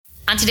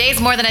On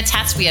today's More Than a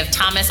Test, we have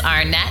Thomas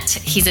Arnett.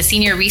 He's a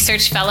senior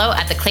research fellow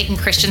at the Clayton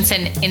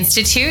Christensen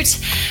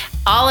Institute.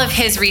 All of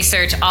his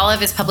research, all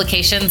of his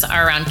publications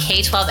are around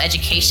K-12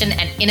 education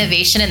and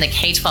innovation in the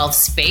K-12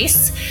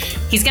 space.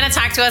 He's going to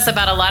talk to us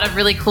about a lot of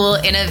really cool,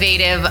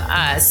 innovative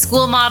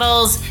school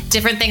models,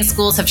 different things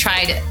schools have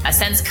tried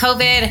since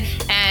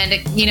COVID,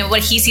 and what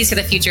he sees for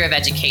the future of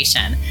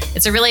education.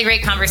 It's a really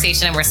great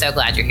conversation, and we're so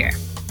glad you're here.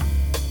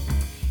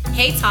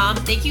 Hey, Tom,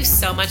 thank you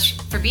so much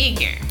for being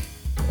here.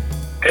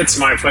 It's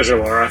my pleasure,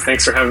 Laura.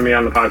 Thanks for having me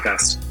on the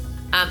podcast.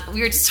 We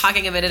were just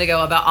talking a minute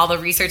ago about all the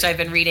research I've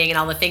been reading and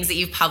all the things that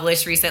you've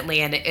published recently,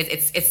 and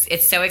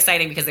it's so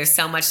exciting because there's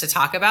so much to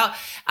talk about.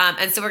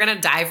 And so we're going to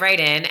dive right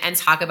in and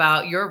talk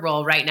about your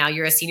role right now.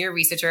 You're a senior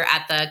researcher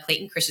at the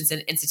Clayton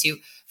Christensen Institute.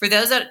 For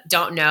those that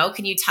don't know,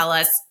 can you tell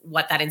us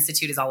what that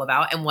institute is all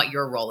about and what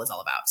your role is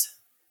all about?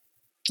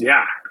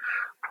 Yeah.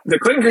 The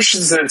Clayton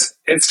Christensen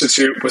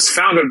Institute was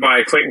founded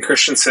by Clayton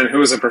Christensen, who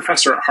was a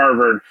professor at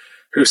Harvard,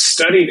 who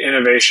studied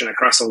innovation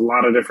across a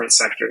lot of different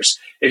sectors.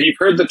 If you've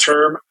heard the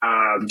term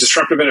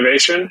disruptive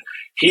innovation,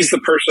 he's the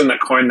person that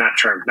coined that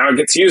term. Now, it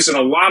gets used in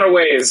a lot of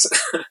ways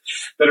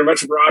that are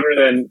much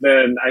broader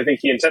than I think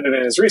he intended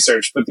in his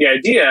research. But the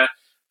idea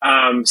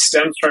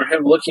stems from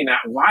him looking at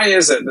why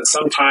is it that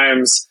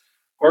sometimes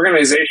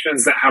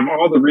organizations that have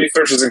all the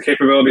resources and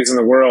capabilities in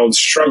the world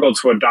struggle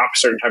to adopt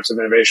certain types of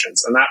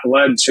innovations. And that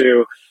led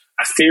to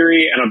a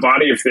theory and a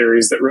body of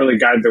theories that really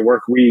guide the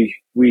work we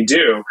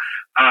do.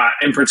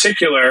 In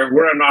particular,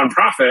 we're a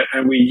nonprofit,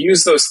 and we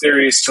use those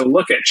theories to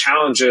look at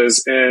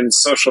challenges in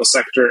social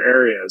sector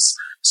areas.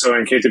 So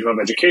in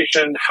K-12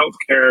 education,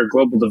 healthcare,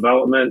 global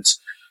development,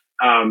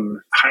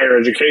 higher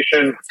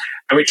education.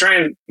 And we try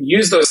and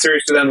use those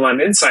theories to then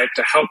lend insight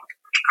to help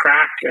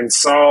crack and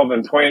solve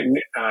and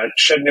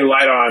shed new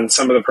light on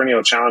some of the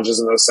perennial challenges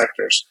in those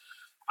sectors.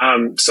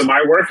 So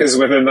my work is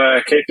within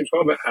the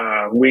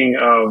K-12 wing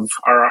of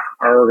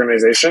our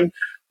organization,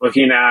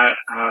 looking at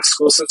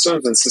school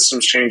systems and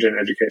systems change in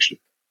education.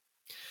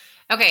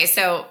 Okay,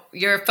 so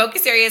your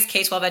focus area is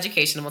K-12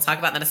 education, and we'll talk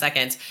about that in a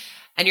second.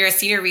 And you're a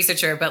senior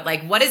researcher, but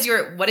what is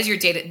your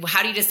data?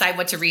 How do you decide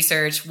what to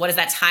research? What does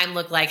that time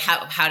look like?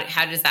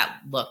 How does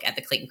that look at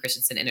the Clayton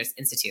Christensen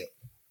Institute?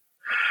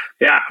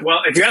 Yeah,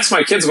 well, if you ask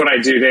my kids what I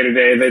do day to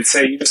day, they'd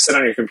say, you just sit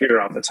on your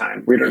computer all the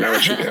time. We don't know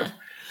what you do.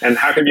 And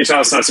how can you tell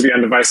us not to be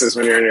on devices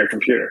when you're on your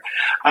computer?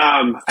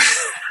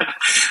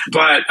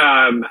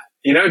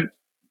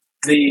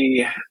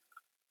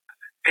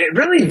 It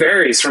really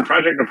varies from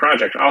project to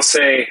project. I'll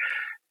say,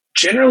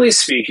 generally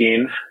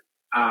speaking,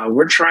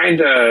 we're trying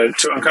to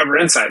uncover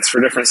insights for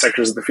different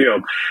sectors of the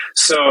field.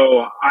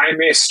 So I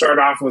may start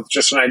off with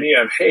just an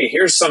idea of, hey,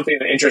 here's something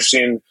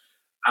interesting.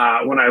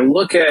 When I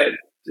look at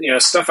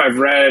stuff I've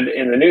read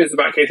in the news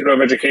about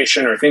K-12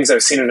 education or things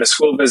I've seen in a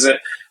school visit,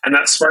 and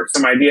that sparks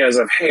some ideas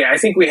of, hey, I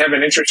think we have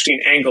an interesting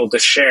angle to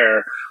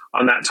share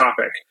on that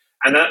topic.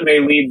 And that may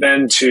lead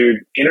then to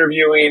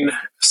interviewing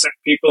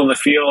people in the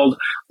field,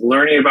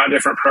 learning about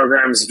different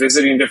programs,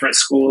 visiting different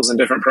schools and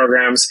different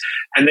programs,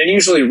 and then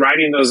usually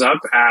writing those up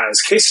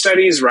as case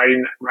studies,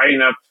 writing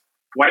up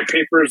white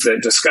papers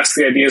that discuss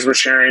the ideas we're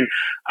sharing.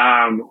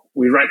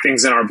 We write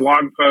things in our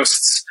blog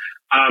posts.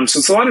 So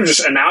it's a lot of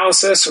just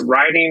analysis,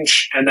 writing,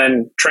 and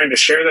then trying to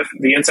share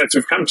the insights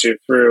we've come to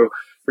through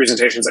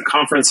presentations at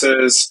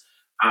conferences,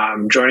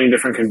 joining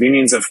different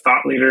convenings of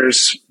thought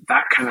leaders,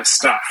 that kind of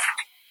stuff.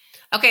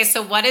 Okay,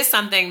 so what is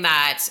something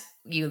that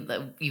you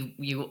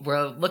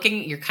were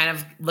looking, you're kind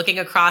of looking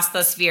across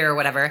the sphere or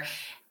whatever,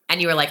 and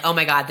you were like, oh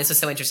my God, this was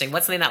so interesting.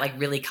 What's something that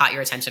really caught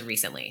your attention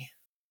recently?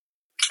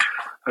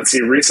 Let's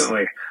see,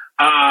 recently.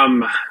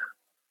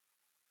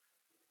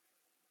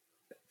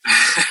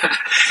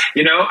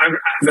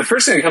 The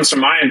first thing that comes to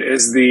mind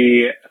is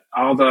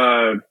all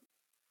the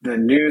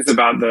news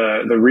about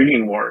the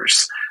reading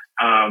wars.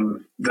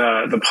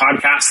 The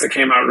podcast that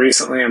came out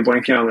recently, I'm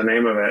blanking on the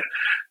name of it,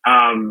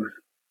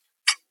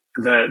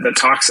 that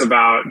talks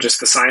about just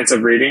the science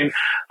of reading.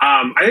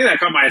 I think that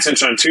caught my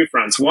attention on two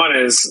fronts. One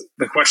is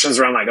the questions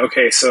around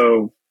okay,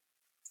 so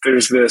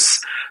there's the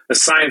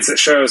science that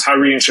shows how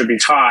reading should be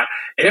taught.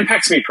 It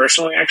impacts me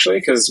personally, actually,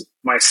 because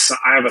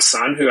I have a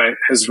son who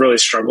has really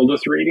struggled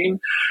with reading,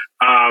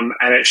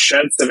 and it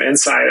sheds some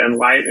insight and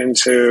light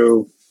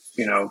into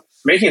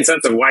making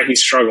sense of why he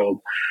struggled.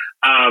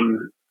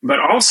 But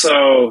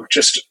also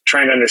just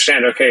trying to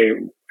understand, okay,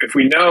 if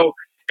we know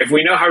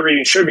how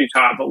reading should be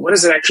taught, but what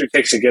does it actually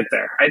take to get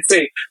there? I'd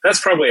say that's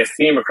probably a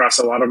theme across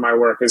a lot of my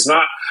work, is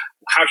not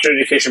how should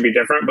education be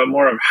different, but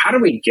more of how do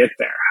we get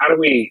there? How do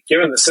we,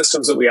 given the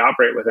systems that we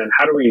operate within,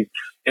 how do we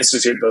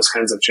institute those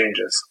kinds of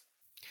changes?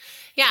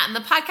 Yeah, and the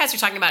podcast you're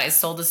talking about is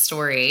Sold a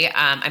Story,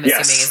 I'm assuming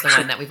is the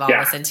one that we've all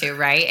listened to,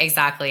 right?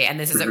 Exactly. And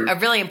this is a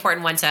really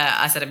important one to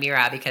us at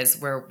Amira, because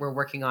we're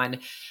working on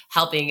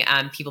helping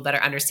people better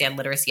understand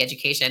literacy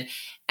education.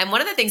 And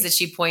one of the things that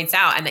she points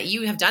out, and that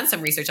you have done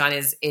some research on,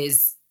 is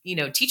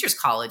teachers'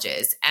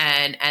 colleges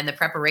and the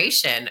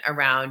preparation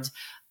around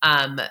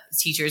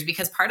teachers,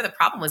 because part of the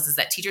problem is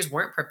that teachers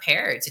weren't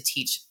prepared to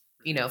teach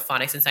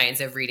phonics and science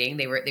of reading.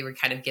 They were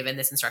kind of given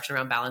this instruction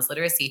around balanced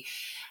literacy.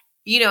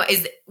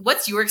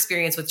 What's your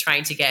experience with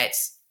trying to get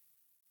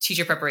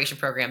teacher preparation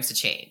programs to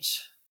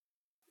change?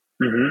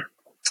 Mm-hmm.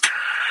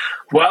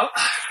 Well,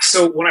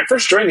 so when I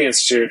first joined the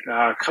Institute,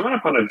 coming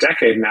up on a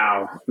decade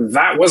now,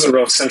 that was a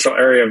real central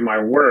area of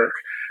my work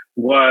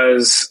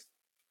was,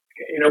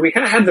 we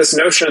kind of had this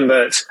notion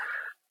that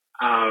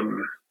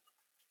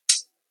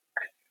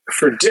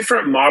for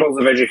different models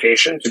of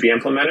education to be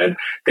implemented,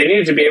 they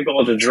needed to be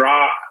able to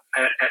draw,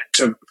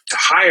 to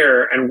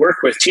hire and work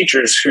with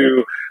teachers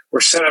who were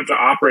set up to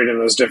operate in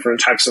those different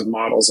types of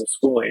models of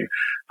schooling.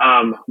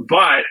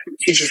 But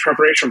teachers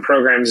preparation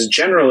programs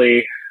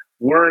generally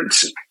weren't,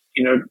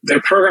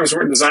 their programs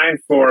weren't designed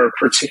for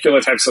particular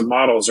types of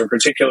models or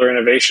particular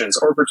innovations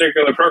or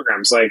particular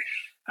programs like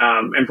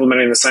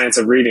implementing the science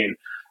of reading.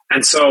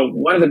 And so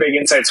one of the big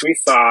insights we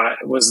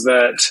thought was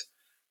that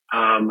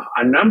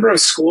a number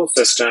of school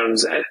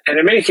systems, and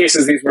in many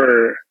cases these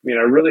were,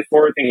 really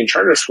forward-thinking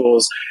charter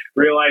schools,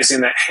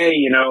 realizing that, hey,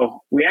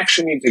 we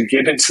actually need to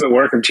get into the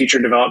work of teacher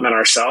development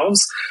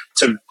ourselves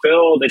to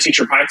build a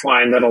teacher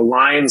pipeline that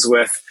aligns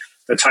with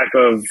the type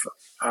of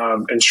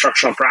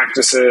instructional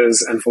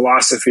practices and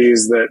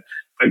philosophies that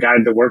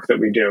guide the work that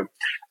we do.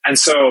 And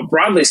so,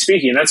 broadly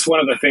speaking, that's one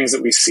of the things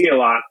that we see a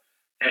lot.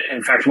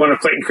 In fact, one of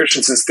Clayton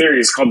Christensen's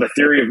theories, called the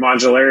theory of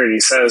modularity,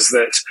 says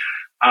that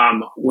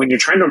when you're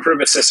trying to improve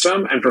a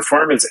system and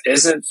performance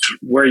isn't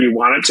where you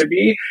want it to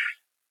be,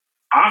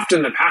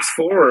 often the path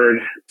forward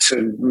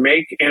to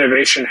make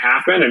innovation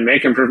happen and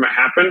make improvement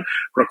happen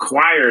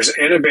requires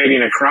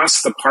innovating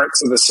across the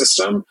parts of the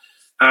system,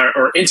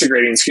 or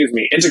integrating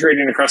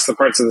across the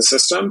parts of the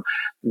system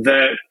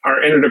that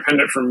are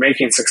interdependent for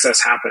making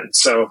success happen.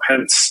 So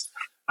hence,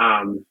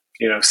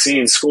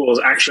 seeing schools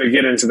actually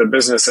get into the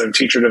business of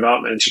teacher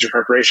development and teacher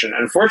preparation.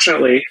 And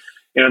fortunately,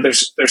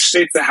 there's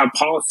states that have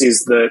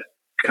policies that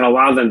can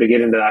allow them to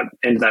get into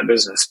that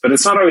business, but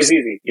it's not always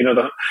easy.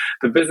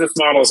 The business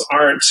models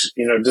aren't,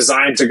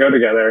 designed to go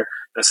together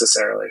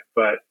necessarily,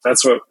 but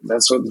that's what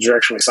the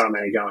direction we saw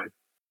many going.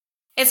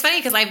 It's funny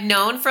because I've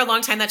known for a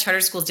long time that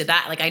charter schools did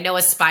that. Like I know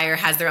Aspire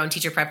has their own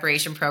teacher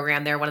preparation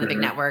program. They're one of the big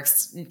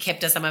networks. KIPP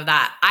does some of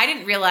that. I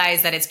didn't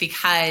realize that it's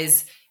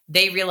because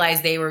they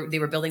realized they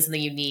were building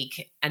something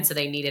unique, and so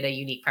they needed a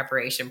unique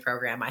preparation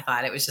program. I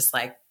thought it was just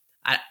like,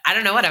 I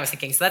don't know what I was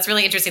thinking. So that's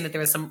really interesting that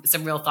there was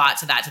some real thought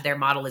to that. To their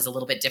model is a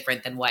little bit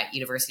different than what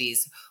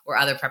universities or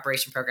other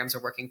preparation programs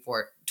are working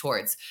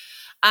towards.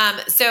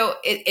 So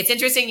it's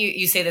interesting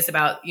you say this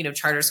about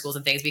charter schools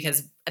and things,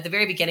 because at the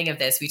very beginning of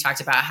this we talked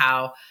about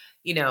how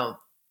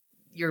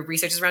your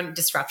research is around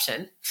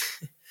disruption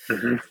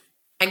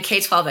and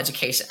K-12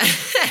 education.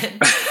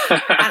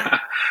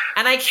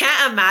 and I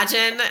can't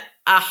imagine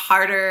a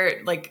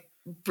harder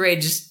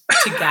bridge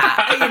to gap,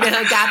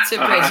 gap to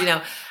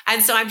bridge,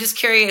 And so I'm just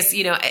curious,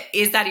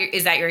 is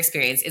that your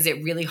experience? Is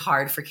it really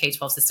hard for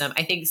K-12 system?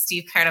 I think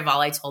Steve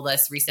Carnevale told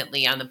us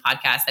recently on the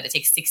podcast that it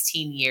takes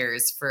 16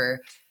 years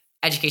for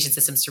education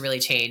systems to really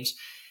change.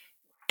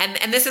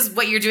 And this is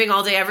what you're doing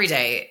all day, every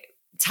day.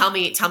 Tell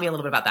me a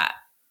little bit about that.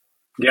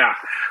 Yeah.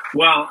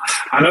 Well,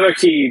 another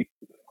key,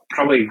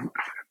 probably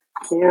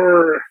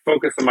core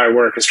focus of my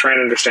work is trying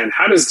to understand,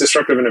 how does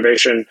disruptive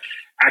innovation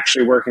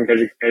actually work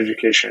in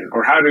education?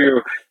 Or how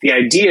do the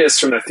ideas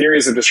from the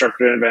theories of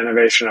disruptive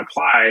innovation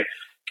apply,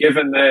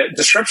 given that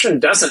disruption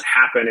doesn't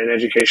happen in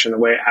education the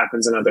way it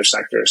happens in other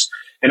sectors?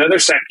 In other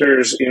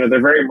sectors,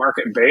 they're very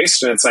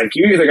market-based, and it's like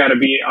you either got to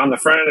be on the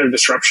front end of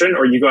disruption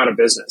or you go out of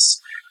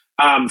business.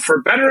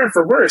 For better or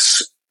for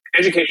worse,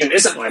 education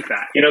isn't like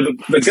that.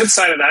 The good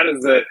side of that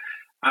is that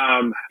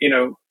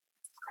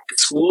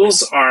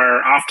schools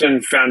are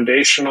often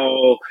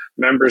foundational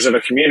members of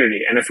a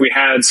community. And if we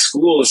had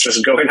schools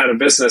just going out of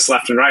business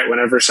left and right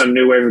whenever some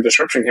new wave of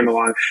disruption came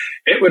along,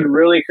 it would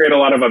really create a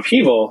lot of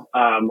upheaval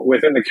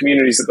within the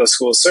communities that those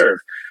schools serve.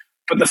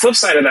 But the flip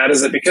side of that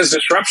is that because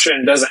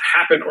disruption doesn't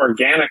happen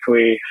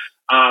organically,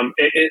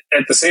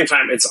 at the same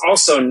time, it's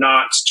also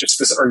not just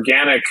this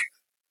organic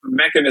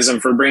mechanism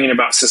for bringing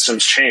about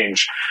systems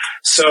change.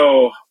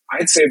 So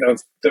I'd say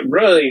that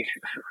really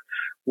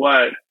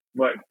what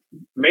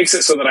makes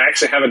it so that I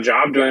actually have a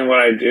job doing what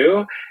I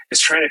do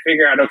is trying to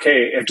figure out,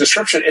 okay, if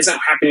disruption isn't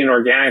happening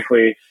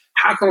organically,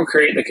 how can we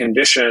create the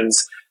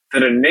conditions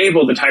that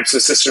enable the types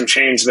of system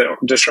change that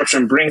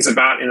disruption brings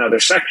about in other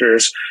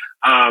sectors,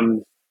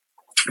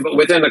 but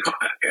within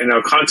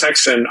the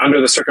context and under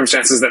the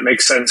circumstances that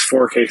make sense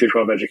for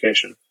K-12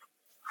 education.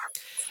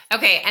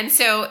 Okay. And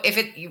so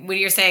when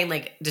you're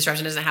saying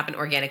disruption doesn't happen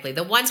organically,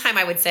 the one time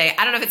I would say,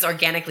 I don't know if it's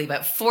organically,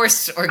 but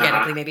forced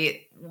organically,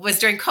 maybe was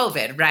during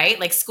COVID,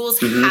 right?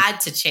 Schools had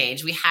to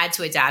change. We had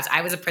to adapt.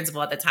 I was a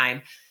principal at the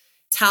time.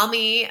 Tell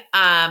me,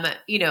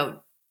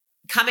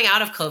 coming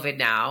out of COVID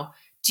now,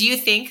 do you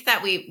think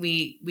that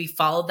we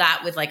followed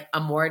that with a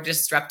more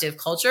disruptive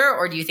culture,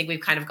 or do you think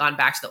we've kind of gone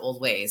back to the old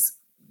ways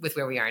with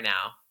where we are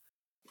now?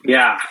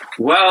 Yeah.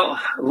 Well,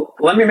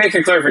 let me make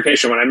a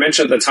clarification. When I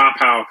mentioned at the top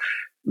how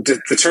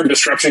the term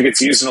disruption gets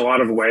used in a lot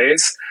of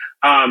ways.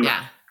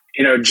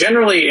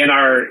 generally in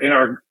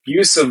our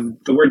use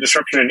of the word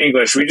disruption in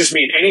English, we just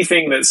mean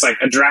anything that's like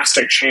a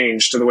drastic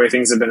change to the way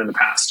things have been in the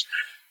past.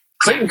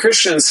 Clayton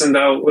Christensen,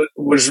 though,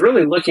 was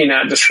really looking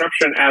at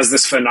disruption as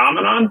this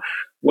phenomenon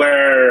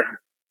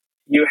where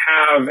you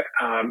have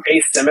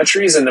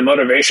asymmetries in the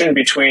motivation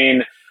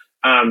between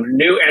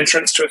new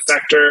entrants to a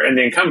sector and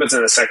the incumbents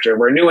in the sector,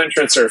 where new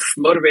entrants are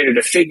motivated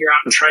to figure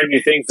out and try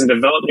new things and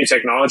develop new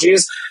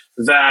technologies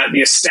that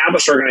the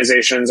established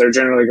organizations are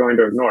generally going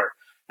to ignore.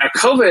 Now,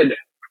 COVID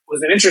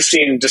was an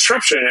interesting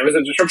disruption. It was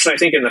a disruption, I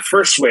think, in the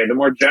first way, the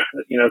more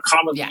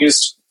commonly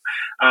used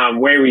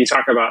way we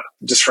talk about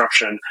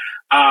disruption.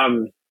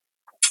 And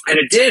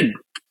it did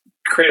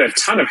create a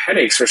ton of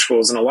headaches for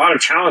schools and a lot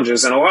of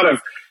challenges and a lot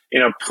of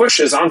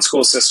pushes on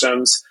school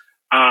systems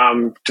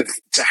to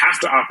have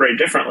to operate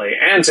differently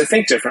and to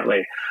think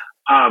differently.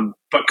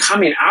 But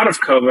coming out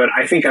of COVID,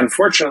 I think,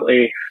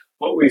 unfortunately,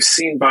 what we've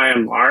seen by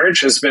and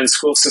large has been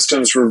school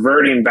systems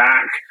reverting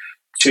back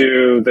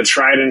to the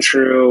tried and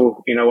true,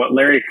 what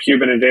Larry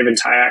Cuban and David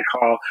Tyack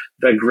call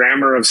the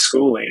grammar of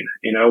schooling,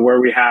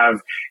 where we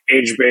have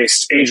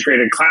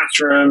age-graded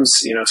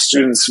classrooms,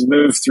 students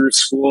move through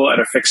school at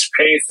a fixed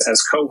pace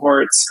as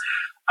cohorts.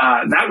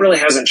 That really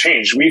hasn't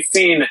changed. We've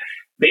seen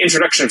the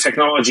introduction of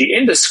technology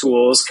into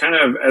schools kind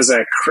of as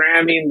a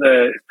cramming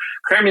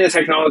the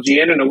technology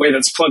in a way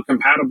that's plug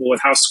compatible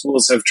with how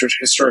schools have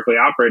historically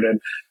operated,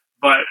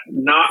 but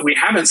we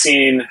haven't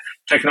seen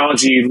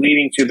technology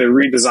leading to the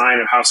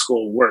redesign of how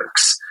school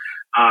works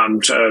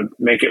to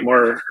make it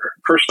more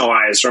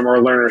personalized or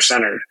more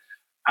learner-centered.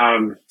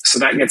 So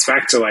that gets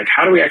back to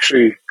how do we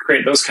actually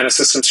create those kind of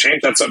systems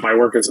change? That's what my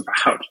work is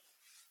about.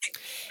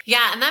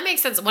 Yeah, and that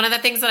makes sense. One of the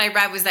things that I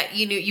read was that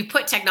you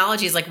put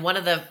technology as one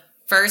of the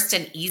first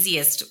and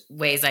easiest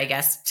ways, I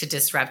guess, to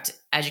disrupt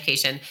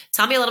education.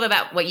 Tell me a little bit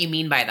about what you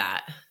mean by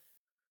that.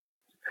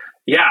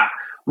 Yeah,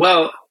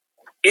 well,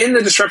 in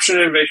the disruption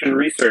and innovation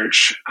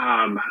research,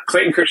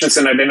 Clayton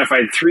Christensen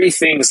identified 3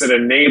 things that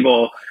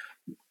enable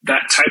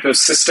that type of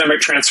systemic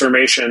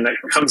transformation that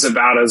comes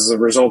about as a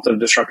result of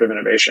disruptive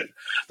innovation.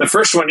 The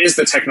first one is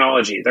the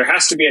technology. There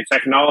has to be a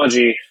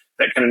technology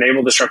that can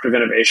enable disruptive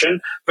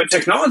innovation, but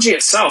technology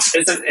itself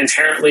isn't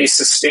inherently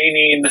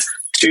sustaining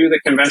to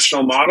the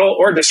conventional model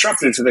or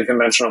disruptive to the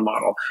conventional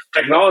model.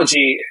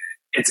 Technology,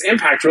 its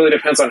impact really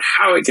depends on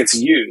how it gets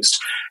used.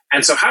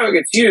 And so how it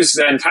gets used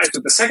then ties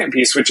with the second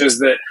piece, which is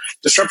that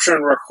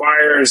disruption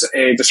requires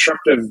a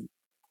disruptive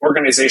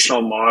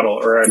organizational model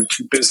or a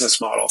business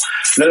model.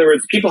 In other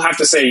words, people have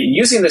to say,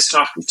 using this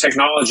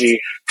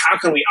technology, how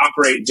can we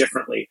operate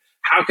differently?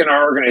 How can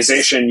our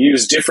organization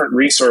use different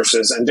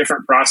resources and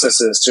different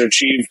processes to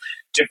achieve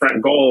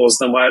different goals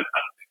than what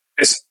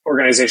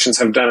organizations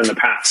have done in the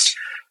past?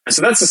 And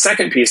so that's the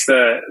second piece.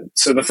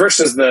 So the first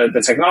is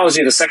the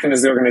technology. The second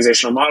is the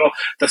organizational model.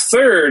 The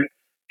third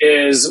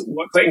is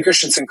what Clayton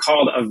Christensen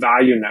called a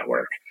value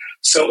network.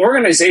 So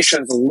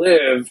organizations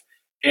live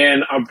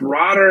in a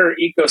broader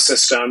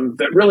ecosystem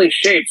that really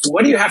shapes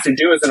what do you have to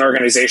do as an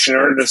organization in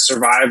order to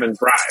survive and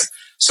thrive.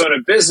 So in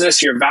a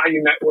business, your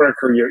value network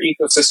or your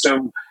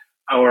ecosystem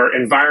or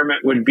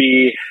environment would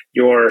be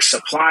your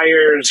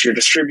suppliers, your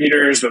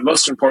distributors, but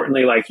most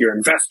importantly, your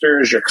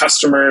investors, your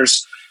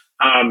customers.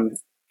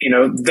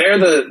 They're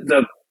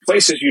the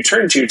places you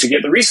turn to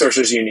get the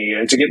resources you need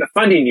and to get the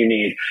funding you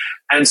need.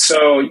 And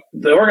so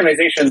the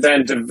organization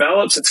then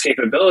develops its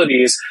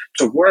capabilities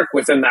to work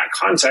within that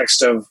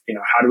context of,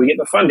 how do we get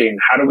the funding?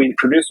 How do we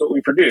produce what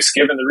we produce,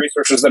 given the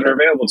resources that are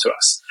available to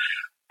us?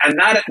 And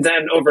that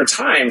then over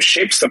time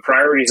shapes the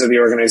priorities of the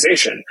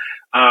organization.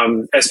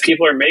 As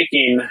people are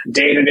making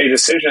day-to-day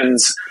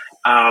decisions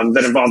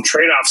that involve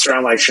trade-offs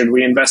around should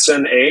we invest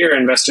in A or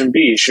invest in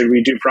B? Should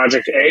we do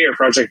project A or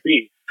project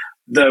B?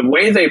 The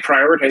way they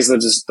prioritize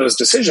those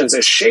decisions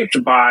is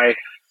shaped by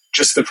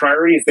just the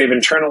priorities they've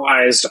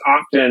internalized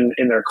often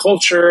in their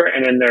culture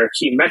and in their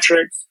key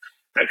metrics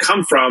that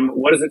come from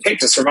what does it take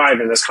to survive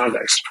in this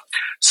context.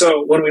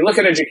 So when we look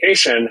at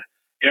education,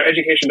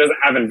 education doesn't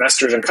have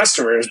investors and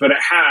customers, but it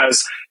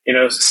has,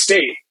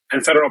 state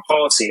and federal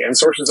policy and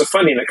sources of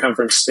funding that come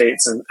from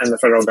states and the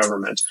federal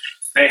government.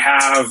 They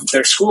have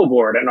their school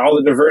board and all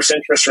the diverse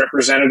interests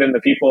represented in the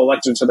people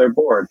elected to their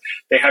board.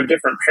 They have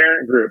different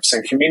parent groups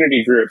and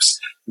community groups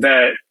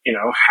that,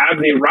 have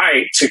the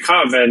right to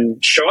come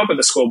and show up at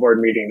the school board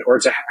meeting or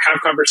to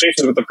have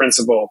conversations with the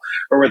principal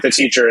or with the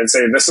teacher and say,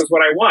 this is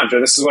what I want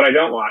or this is what I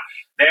don't want.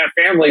 They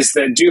have families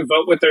that do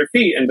vote with their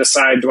feet and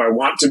decide, do I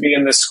want to be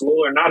in this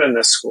school or not in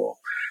this school?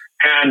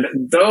 And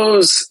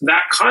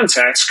that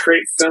context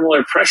creates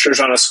similar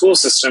pressures on a school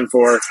system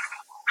for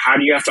how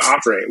do you have to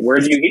operate? Where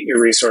do you get your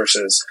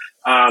resources?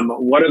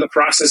 What are the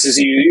processes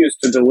you use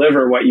to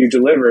deliver what you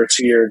deliver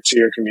to your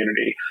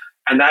community?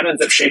 And that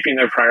ends up shaping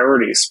their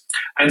priorities.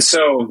 And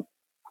so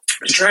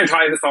to try and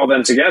tie this all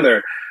then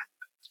together,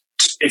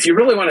 if you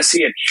really want to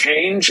see a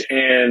change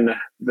in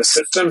the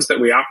systems that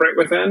we operate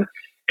within,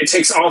 it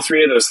takes all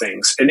 3 of those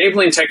things.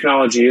 Enabling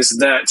technologies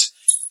that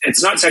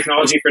it's not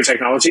technology for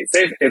technology's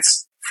sake,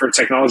 it's for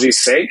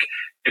technology's sake.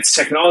 It's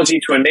technology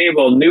to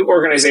enable new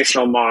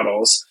organizational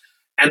models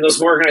And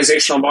those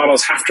organizational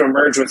models have to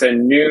emerge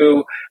within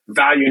new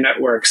value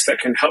networks that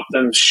can help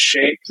them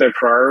shape their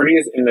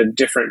priorities in a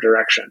different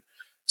direction.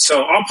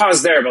 So I'll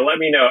pause there, but let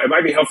me know. It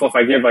might be helpful if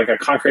I give like a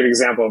concrete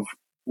example of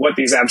what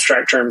these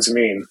abstract terms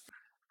mean.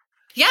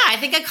 Yeah, I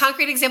think a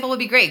concrete example would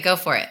be great. Go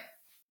for it.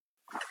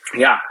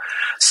 Yeah.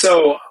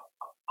 So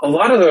a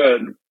lot of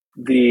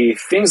the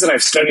things that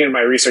I've studied in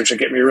my research that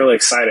get me really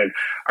excited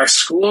are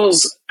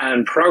schools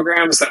and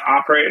programs that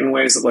operate in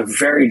ways that look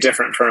very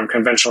different from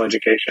conventional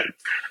education.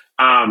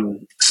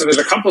 So there's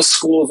a couple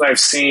schools I've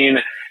seen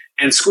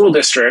in school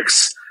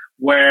districts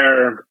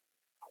where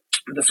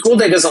the school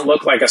day doesn't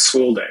look like a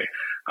school day.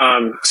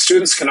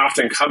 Students can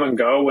often come and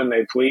go when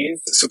they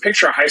please. So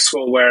picture a high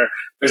school where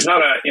there's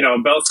not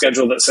a bell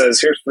schedule that says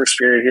here's first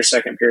period, here's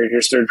second period,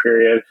 here's third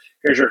period,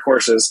 here's your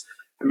courses.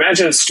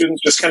 Imagine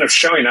students just kind of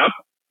showing up,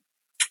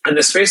 and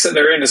the space that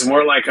they're in is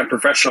more like a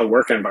professional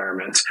work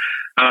environment.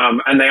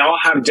 And they all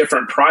have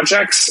different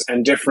projects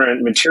and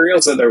different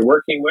materials that they're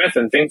working with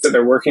and things that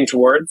they're working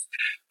towards.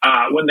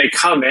 When they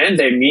come in,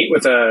 they meet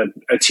with a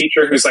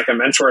teacher who's like a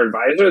mentor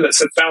advisor that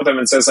sits down with them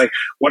and says, like,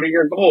 what are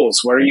your goals?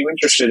 What are you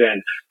interested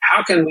in?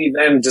 How can we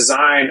then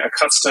design a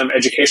custom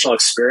educational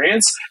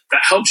experience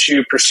that helps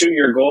you pursue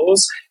your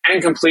goals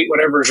and complete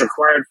whatever is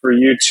required for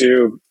you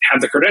to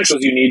have the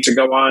credentials you need to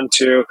go on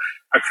to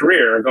a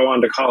career or go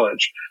on to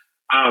college?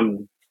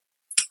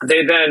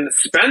 They then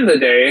spend the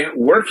day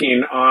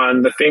working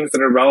on the things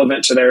that are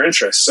relevant to their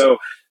interests. So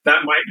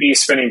that might be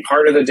spending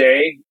part of the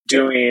day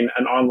doing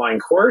an online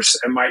course.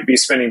 It might be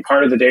spending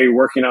part of the day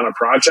working on a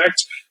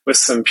project with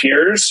some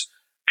peers.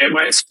 It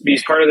might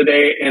be part of the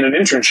day in an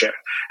internship.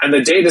 And the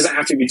day doesn't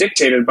have to be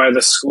dictated by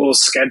the school's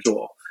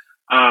schedule,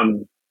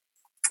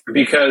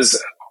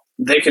 because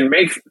they can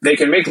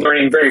make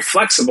learning very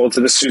flexible to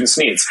the student's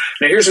needs.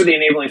 Now, here's where the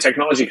enabling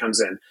technology comes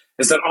in,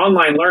 is that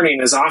online learning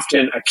is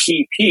often a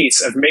key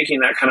piece of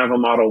making that kind of a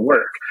model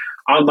work.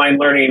 Online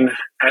learning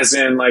as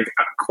in like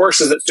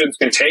courses that students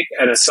can take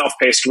in a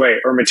self-paced way,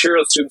 or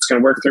materials students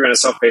can work through in a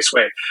self-paced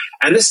way.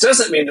 And this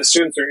doesn't mean that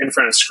students are in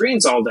front of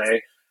screens all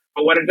day,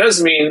 but what it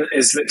does mean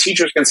is that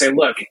teachers can say,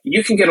 look,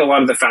 you can get a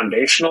lot of the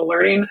foundational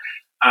learning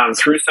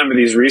through some of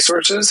these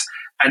resources.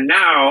 And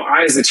now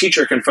I, as a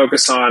teacher, can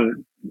focus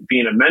on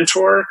being a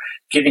mentor,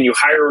 giving you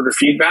higher order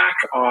feedback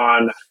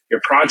on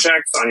your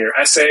projects, on your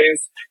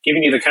essays,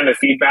 giving you the kind of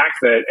feedback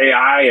that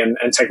AI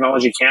and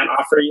technology can't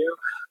offer you.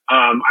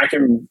 I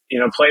can,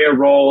 play a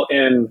role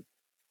in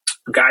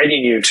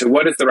guiding you to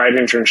what is the right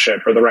internship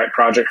or the right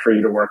project for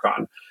you to work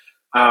on.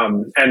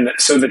 And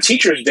so the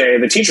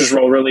teacher's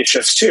role really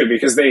shifts too,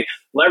 because they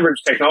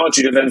leverage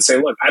technology to then say,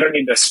 look, I don't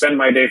need to spend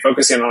my day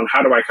focusing on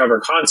how do I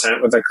cover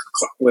content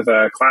with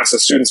a class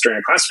of students during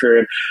a class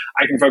period.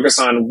 I can focus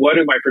on what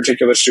do my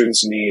particular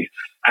students need,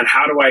 and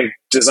how do I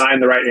design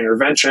the right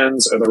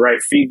interventions or the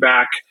right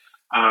feedback.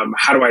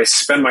 How do I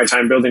spend my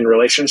time building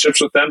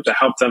relationships with them to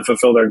help them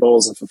fulfill their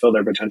goals and fulfill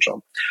their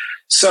potential?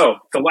 So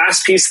the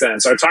last piece then,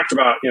 so I talked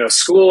about,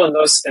 school in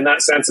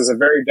that sense is a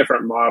very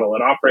different model.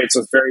 It operates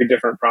with very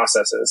different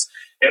processes.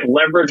 It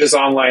leverages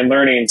online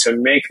learning to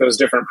make those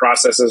different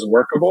processes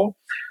workable.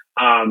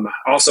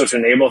 Also to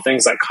enable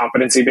things like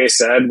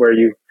competency-based ed, where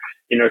you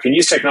can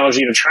use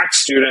technology to track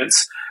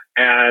students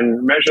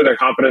and measure their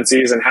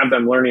competencies and have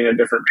them learning at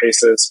different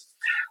paces.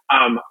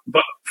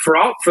 But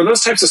for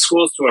those types of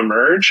schools to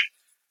emerge,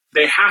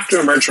 they have to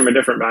emerge from a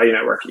different value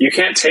network. You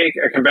can't take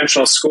a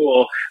conventional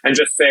school and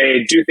just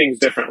say, do things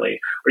differently.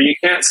 Or you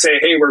can't say,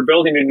 hey, we're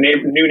building a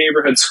new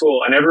neighborhood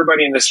school and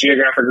everybody in this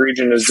geographic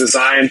region is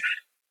assigned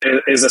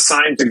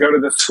to go to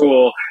this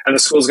school, and the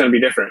school is going to be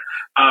different.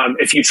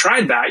 If you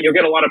tried that, you'll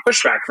get a lot of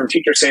pushback from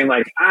teachers saying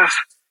like,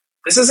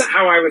 this isn't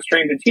how I was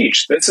trained to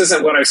teach. This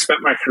isn't what I've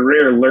spent my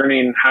career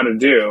learning how to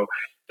do.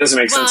 It doesn't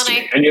make sense to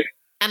me.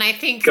 And I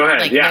think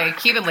Larry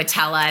Cuban would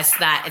tell us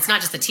that it's not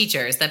just the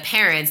teachers, the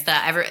parents,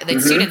 the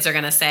students are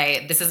going to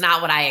say, this is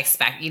not what I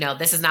expect.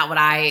 This is not what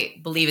I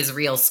believe is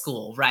real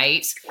school.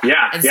 Right.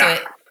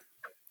 Yeah.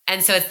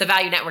 And so it's the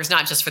value networks,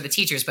 not just for the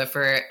teachers, but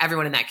for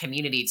everyone in that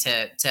community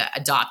to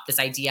adopt this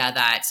idea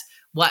that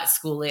what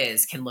school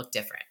is can look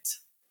different.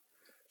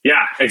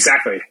 Yeah,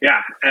 exactly.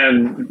 Yeah.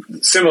 And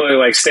similarly,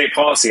 like state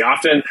policy,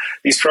 often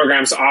these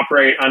programs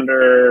operate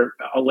under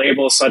a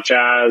label such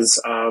as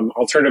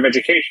alternative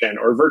education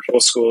or virtual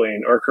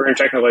schooling or career and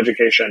technical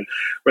education,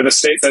 where the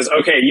state says,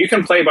 okay, you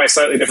can play by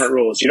slightly different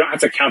rules. You don't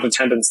have to count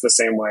attendance the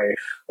same way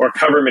or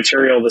cover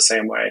material the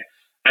same way.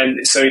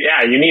 And so,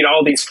 you need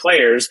all these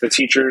players, the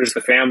teachers,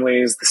 the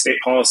families, the state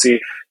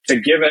policy,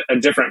 to give it a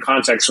different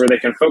context where they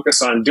can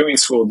focus on doing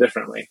school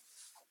differently.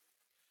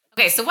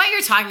 Okay, so what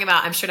you're talking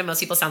about, I'm sure to most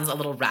people sounds a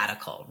little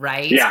radical,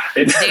 right? Yeah,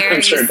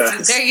 I'm sure it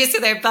does. They're used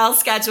to their bell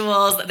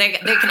schedules. They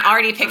can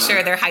already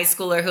picture their high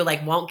schooler who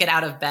won't get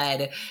out of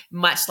bed,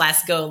 much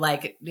less go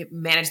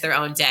manage their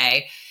own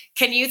day.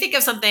 Can you think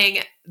of something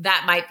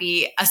that might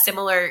be a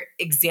similar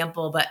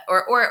example, but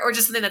or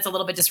just something that's a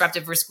little bit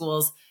disruptive for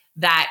schools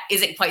that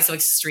isn't quite so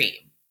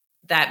extreme,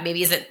 that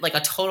maybe isn't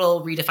a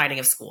total redefining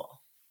of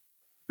school?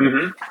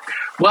 Mm-hmm.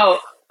 Well,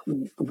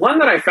 one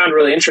that I found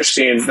really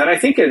interesting that I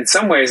think in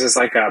some ways is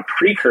like a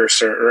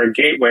precursor or a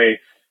gateway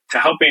to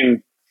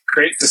helping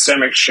create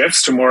systemic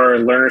shifts to more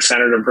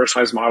learner-centered and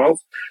personalized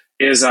models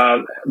is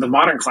the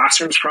Modern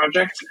Classrooms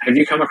Project. Have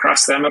you come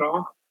across them at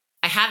all?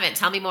 I haven't.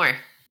 Tell me more.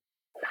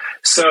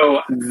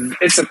 So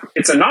it's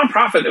a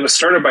nonprofit that was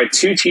started by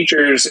two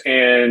teachers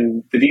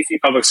in the DC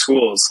public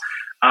schools,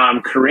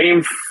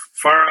 Kareem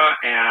Farah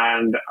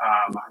and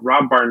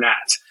Rob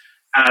Barnett.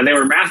 They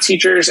were math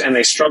teachers, and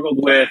they struggled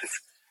with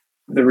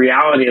the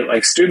reality that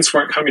like students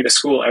weren't coming to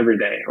school every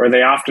day, or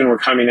they often were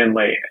coming in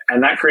late,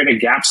 and that created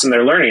gaps in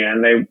their learning.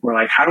 And they were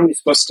like, how are we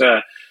supposed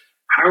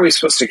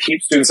to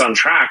keep students on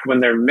track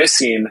when they're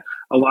missing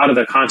a lot of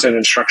the content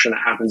instruction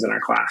that happens in our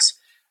class?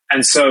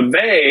 And so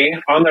they,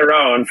 on their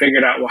own,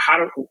 figured out, well,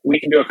 we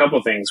can do a couple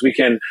of things. We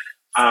can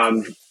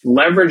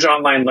leverage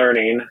online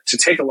learning to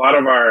take a lot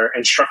of our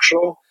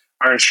instruction,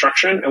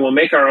 and we'll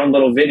make our own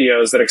little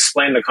videos that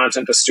explain the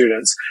content to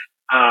students,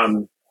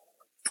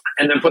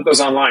 and then put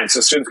those online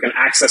so students can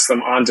access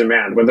them on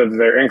demand, whether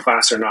they're in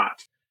class or not.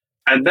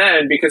 And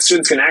then, because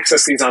students can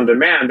access these on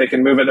demand, they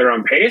can move at their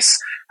own pace,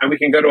 and we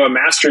can go to a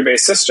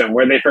mastery-based system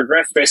where they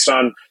progress based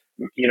on,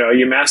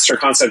 you master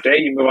concept A,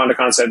 you move on to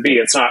concept B.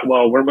 It's not,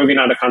 well, we're moving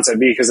on to concept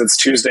B because it's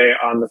Tuesday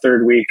on the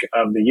third week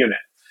of the unit.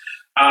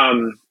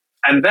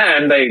 And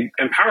then they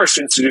empower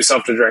students to do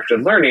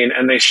self-directed learning,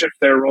 and they shift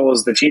their role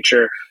as the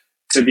teacher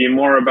to be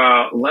more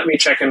about, let me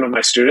check in with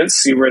my students,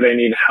 see where they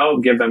need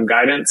help, give them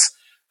guidance.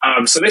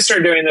 So they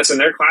started doing this in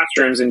their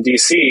classrooms in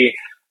DC.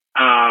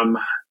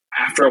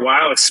 After a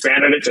while,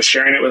 expanded it to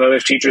sharing it with other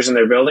teachers in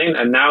their building.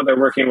 And now they're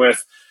working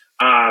with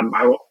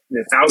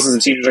thousands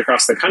of teachers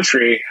across the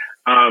country,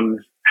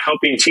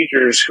 helping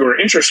teachers who are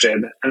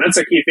interested. And that's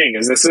a key thing,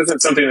 is this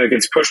isn't something that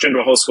gets pushed into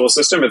a whole school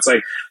system. It's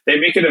like they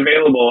make it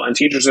available, and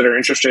teachers that are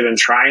interested in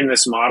trying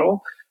this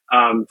model,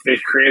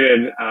 they've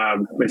created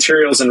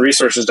materials and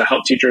resources to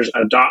help teachers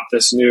adopt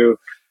this new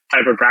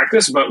type of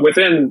practice. But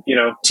within,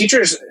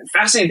 teachers,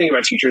 fascinating thing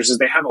about teachers is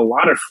they have a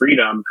lot of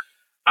freedom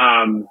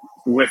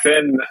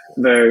within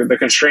the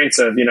constraints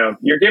of,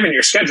 you're given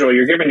your schedule,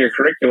 you're given your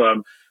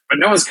curriculum, but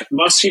no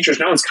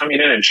one's coming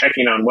in and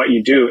checking on what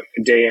you do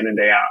day in and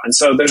day out. And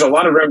so there's a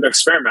lot of room to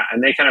experiment,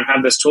 and they kind of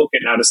have this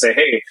toolkit now to say,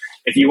 hey,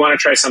 if you want to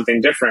try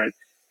something different,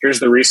 here's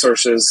the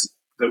resources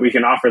that we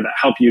can offer that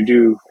help you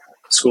do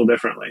school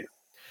differently.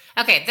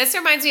 Okay, this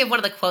reminds me of one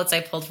of the quotes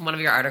I pulled from one of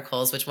your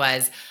articles, which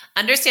was,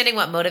 understanding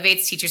what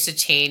motivates teachers to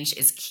change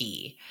is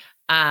key.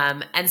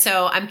 And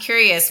so I'm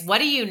curious, what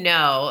do you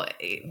know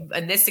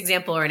in this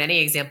example or in any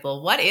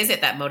example, what is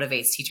it that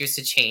motivates teachers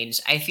to change?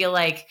 I feel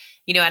like,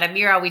 at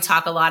Amira, we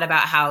talk a lot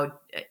about how,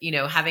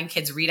 having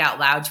kids read out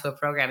loud to a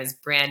program is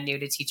brand new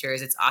to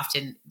teachers. It's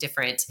often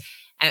different.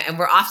 And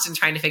we're often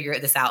trying to figure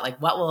this out,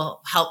 like what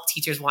will help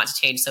teachers want to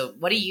change. So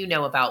what do you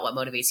know about what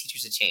motivates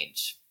teachers to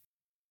change?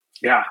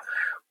 Yeah.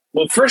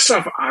 Well, first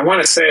off, I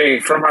want to say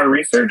from our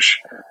research,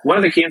 one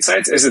of the key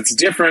insights is it's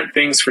different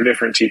things for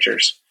different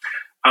teachers.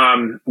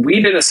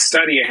 We did a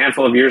study a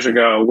handful of years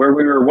ago where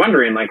we were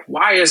wondering,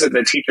 why is it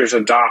that teachers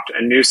adopt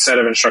a new set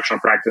of instructional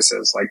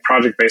practices like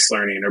project-based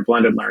learning or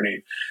blended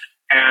learning?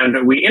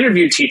 And we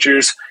interviewed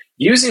teachers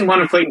using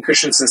one of Clayton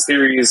Christensen's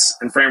theories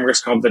and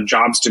frameworks called the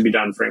Jobs to be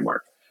Done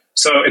framework.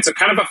 So it's a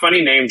kind of a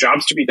funny name,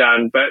 Jobs to be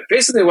Done, but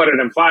basically what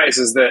it implies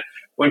is that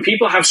when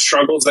people have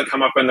struggles that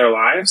come up in their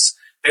lives,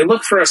 they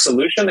look for a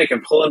solution they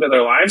can pull into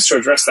their lives to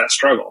address that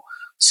struggle.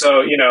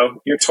 So,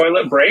 your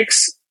toilet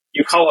breaks,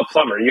 you call a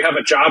plumber. You have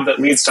a job that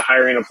leads to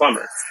hiring a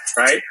plumber,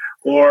 right?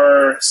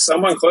 Or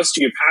someone close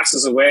to you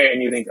passes away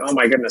and you think, oh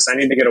my goodness, I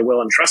need to get a will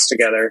and trust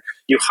together.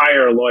 You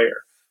hire a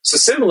lawyer. So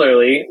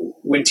similarly,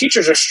 when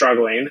teachers are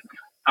struggling,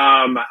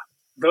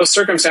 those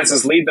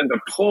circumstances lead them to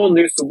pull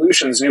new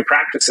solutions, new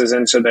practices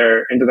into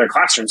their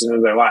classrooms,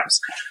 into their lives.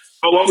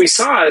 But what we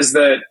saw is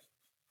that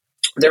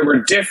there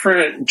were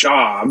different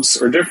jobs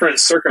or different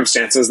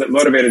circumstances that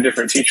motivated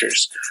different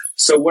teachers.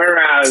 So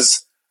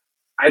whereas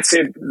I'd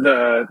say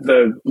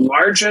the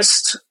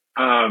largest,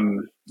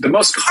 the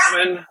most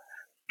common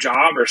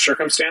job or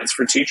circumstance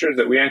for teachers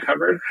that we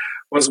uncovered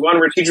was one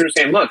where teachers were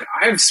saying, look,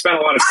 I've spent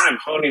a lot of time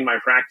honing my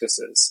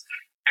practices,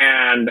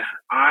 and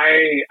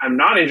I'm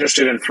not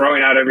interested in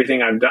throwing out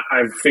everything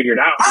I've figured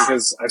out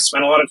because I've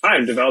spent a lot of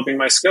time developing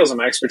my skills and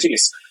my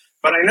expertise.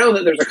 But I know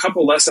that there's a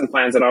couple lesson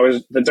plans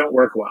that don't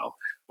work well,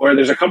 or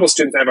there's a couple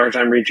students I have a hard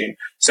time reaching.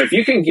 So if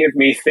you can give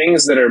me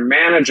things that are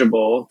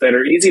manageable, that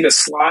are easy to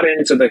slot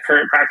into the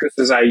current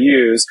practices I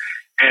use,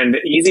 and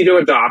easy to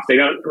adopt, they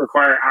don't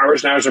require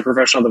hours and hours of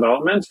professional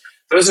development,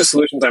 those are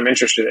solutions I'm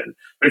interested in.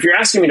 But if you're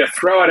asking me to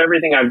throw out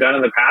everything I've done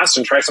in the past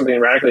and try something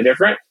radically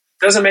different,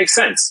 it doesn't make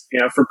sense.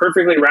 For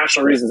perfectly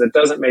rational reasons, it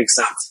doesn't make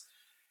sense.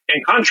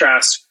 In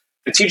contrast,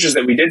 the teachers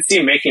that we did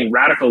see making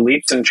radical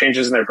leaps and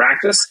changes in their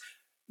practice,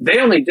 they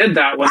only did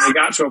that when they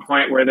got to a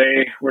point where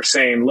they were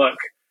saying, look,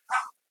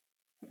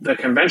 the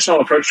conventional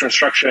approach to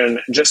instruction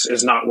just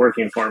is not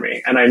working for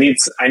me, and I need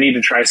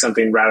to try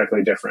something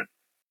radically different.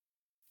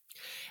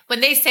 When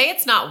they say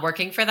it's not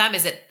working for them,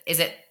 is it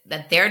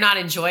that they're not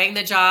enjoying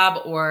the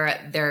job or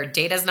their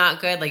data's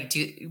not good? Like,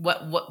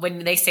 what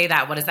when they say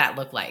that, what does that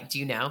look like? Do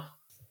you know?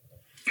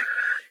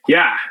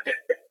 Yeah.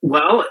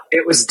 Well,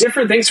 it was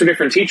different things for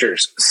different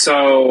teachers.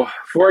 So,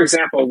 for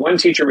example, one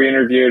teacher we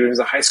interviewed, who was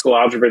a high school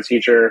algebra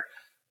teacher,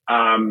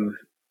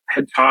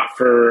 had taught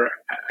for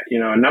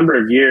a number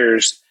of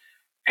years,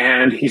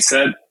 and he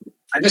said,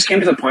 "I just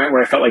came to the point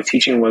where I felt like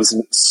teaching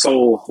was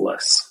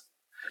soulless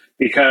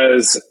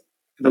because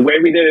the way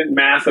we did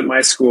math at my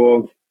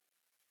school,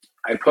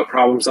 I put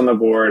problems on the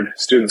board,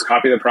 students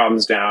copy the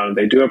problems down,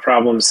 they do a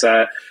problem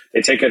set, they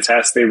take a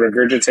test, they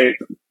regurgitate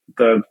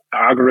the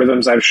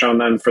algorithms I've shown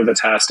them for the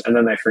test, and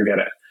then they forget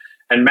it.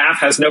 And math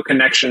has no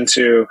connection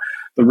to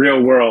the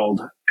real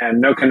world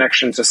and no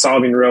connection to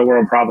solving real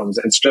world problems.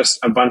 It's just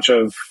a bunch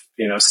of,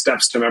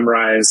 steps to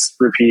memorize,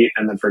 repeat,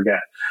 and then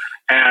forget."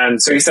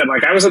 And so he said,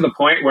 I was at the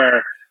point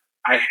where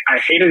I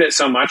hated it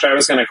so much, I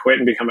was going to quit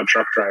and become a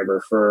truck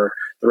driver for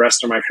the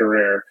rest of my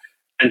career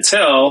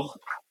until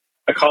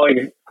a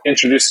colleague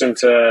introduced him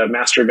to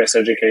mastery-based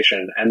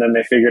education, and then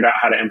they figured out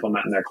how to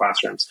implement in their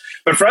classrooms.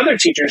 But for other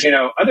teachers,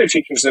 other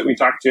teachers that we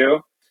talked to,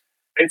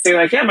 they'd say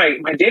yeah,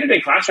 my day-to-day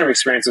classroom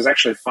experience was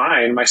actually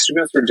fine. My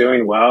students were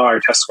doing well.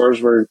 Our test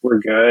scores were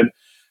good.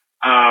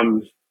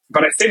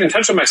 But I stayed in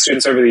touch with my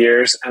students over the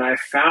years, and I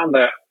found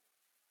that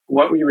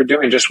what we were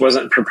doing just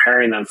wasn't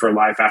preparing them for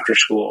life after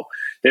school.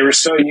 They were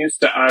so used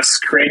to us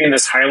creating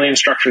this highly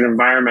instructured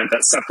environment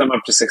that set them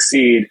up to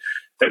succeed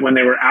that when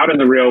they were out in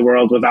the real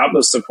world without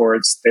those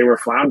supports, they were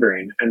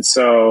floundering. And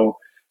so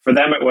for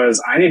them, it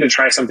was, I need to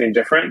try something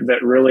different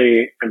that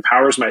really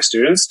empowers my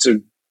students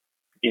to,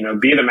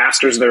 be the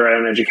masters of their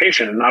own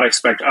education and not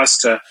expect us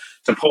to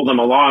pull them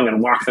along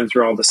and walk them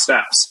through all the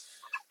steps.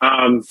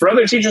 For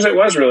other teachers, it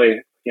was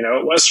really,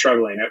 it was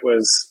struggling. It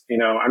was,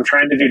 I'm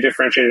trying to do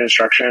differentiated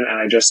instruction and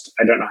I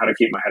don't know how to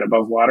keep my head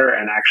above water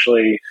and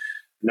actually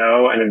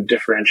know and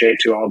differentiate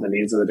to all the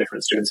needs of the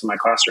different students in my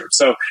classroom.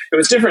 So it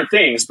was different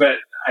things, but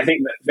I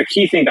think that the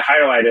key thing to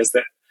highlight is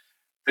that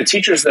the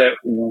teachers that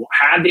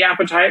had the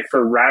appetite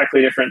for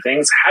radically different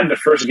things had to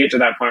first get to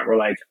that point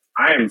where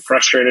I am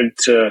frustrated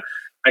to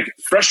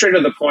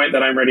the point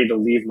that I'm ready to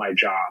leave my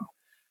job,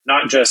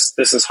 not just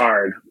this is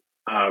hard.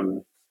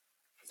 And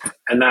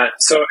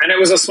it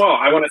was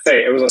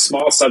it was a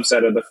small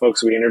subset of the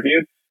folks we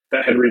interviewed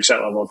that had reached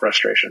that level of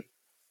frustration.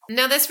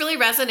 No, this really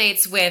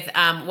resonates with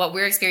what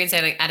we're experiencing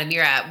at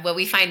Amira. What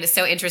we find is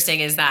so interesting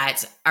is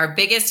that our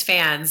biggest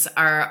fans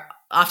are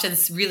often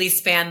really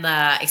span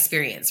the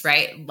experience,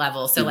 right?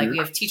 Level. So we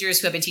have teachers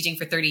who have been teaching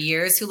for 30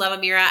 years who love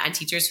Amira and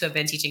teachers who have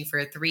been teaching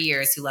for 3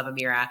 years who love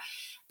Amira.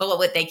 But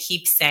what they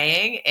keep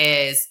saying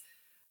is,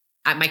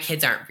 my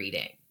kids aren't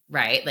reading.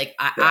 Right.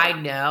 I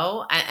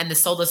know. And the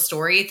sold the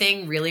story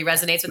thing really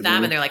resonates with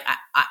them. And they're like,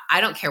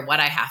 I don't care what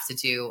I have to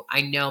do.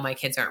 I know my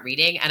kids aren't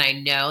reading and I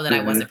know that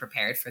I wasn't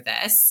prepared for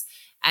this.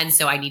 And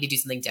so I need to do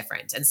something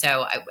different. And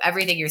so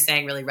everything you're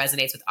saying really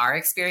resonates with our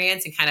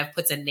experience and kind of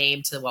puts a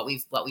name to what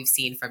we've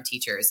seen from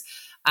teachers,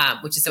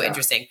 which is so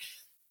interesting.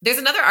 There's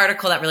another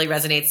article that really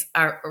resonates,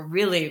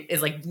 really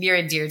is near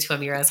and dear to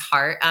Amira's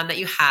heart, that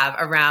you have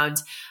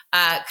around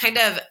kind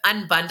of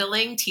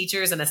unbundling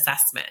teachers and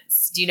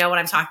assessments. Do you know what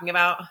I'm talking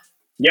about?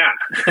 Yeah.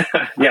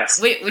 Yes.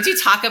 Would you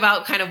talk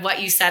about kind of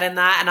what you said in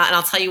that? And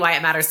I'll tell you why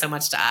it matters so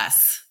much to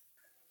us.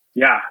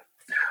 Yeah.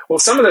 Well,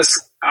 some of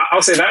this,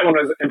 I'll say that one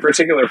was in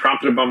particular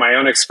prompted by my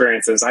own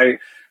experiences.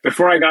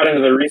 Before I got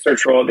into the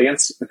research role at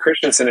the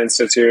Christensen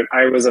Institute,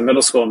 I was a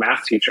middle school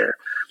math teacher.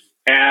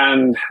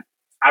 And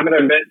I'm going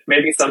to admit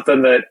maybe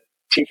something that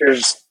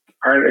teachers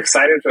aren't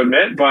excited to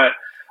admit, but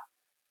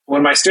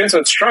when my students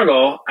would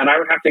struggle and I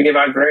would have to give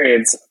out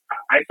grades,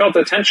 I felt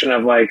the tension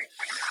of I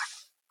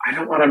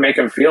don't want to make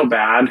them feel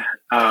bad.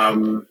 I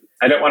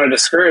don't want to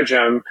discourage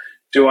them.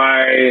 Do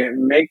I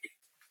make,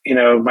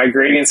 my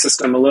grading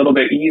system a little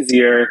bit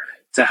easier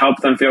to help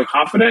them feel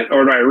confident?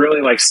 Or do I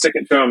really stick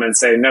it to them and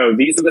say, no,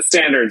 these are the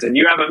standards and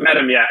you haven't met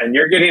them yet and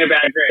you're getting a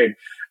bad grade?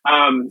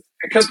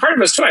 Because part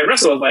of us too, I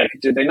wrestle with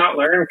did they not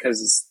learn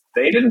because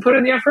they didn't put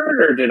in the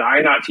effort or did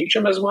I not teach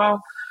them as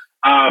well?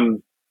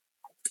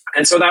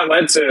 And so that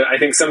led to, I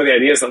think, some of the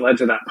ideas that led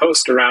to that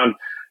post around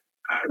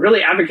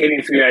really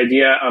advocating for the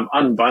idea of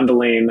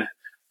unbundling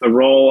the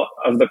role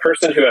of the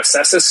person who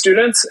assesses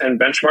students and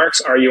benchmarks,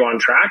 are you on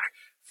track,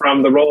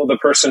 from the role of the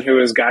person who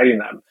is guiding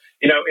them.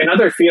 In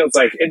other fields,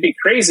 it'd be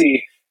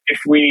crazy if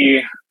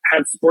we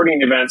had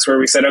sporting events where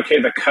we said,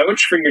 okay, the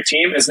coach for your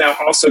team is now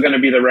also going to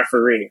be the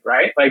referee,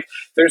 right?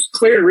 There's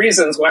clear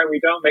reasons why we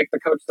don't make the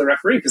coach the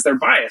referee because they're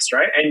biased,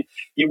 right? And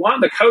you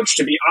want the coach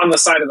to be on the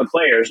side of the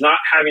players, not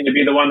having to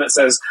be the one that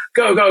says,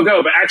 go, go,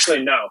 go, but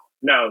actually, no,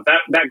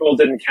 that goal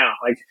didn't count.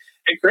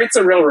 It creates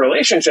a real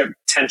relationship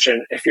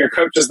tension if your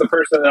coach is the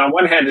person that on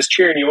one hand is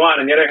cheering you on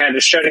and the other hand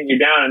is shutting you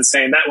down and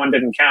saying that one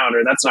didn't count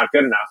or that's not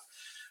good enough.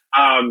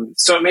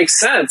 So it makes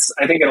sense,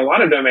 I think, in a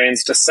lot of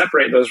domains to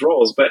separate those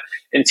roles. But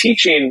in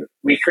teaching,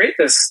 we create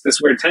this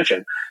weird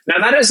tension. Now,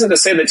 that isn't to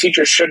say that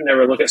teachers should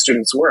never look at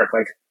students' work.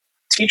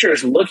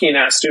 Teachers looking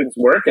at students'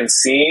 work and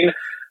seeing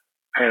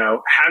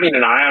having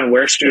an eye on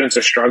where students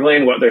are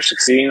struggling, what they're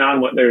succeeding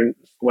on, what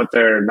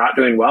they're not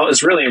doing well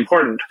is really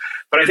important.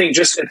 But I think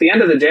just at the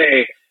end of the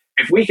day,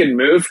 if we can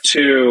move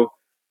to,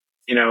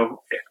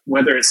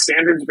 whether it's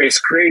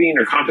standards-based grading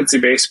or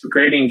competency-based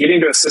grading,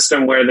 getting to a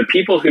system where the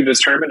people who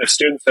determine if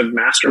students have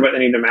mastered what they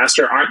need to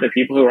master aren't the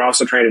people who are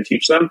also trying to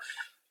teach them,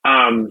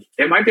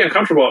 it might be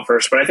uncomfortable at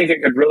first, but I think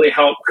it could really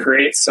help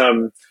create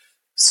some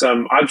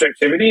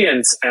objectivity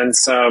and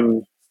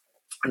some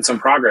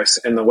progress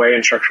in the way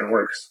instruction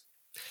works.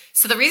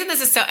 So the reason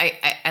this is so,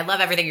 I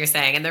love everything you're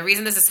saying. And the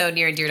reason this is so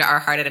near and dear to our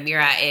heart at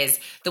Amira is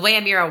the way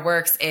Amira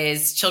works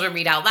is children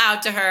read out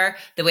loud to her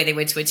the way they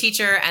would to a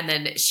teacher. And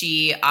then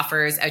she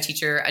offers a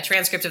teacher a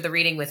transcript of the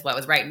reading with what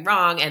was right and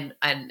wrong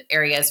and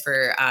areas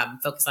for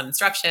focus on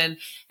instruction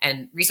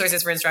and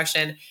resources for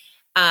instruction.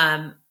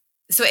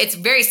 So it's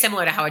very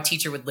similar to how a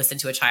teacher would listen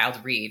to a child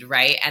read,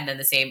 right? And then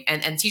the same,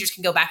 and teachers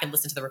can go back and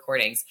listen to the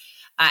recordings.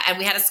 And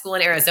we had a school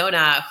in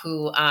Arizona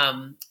who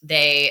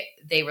they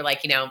were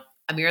like,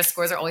 Amira's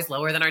scores are always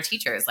lower than our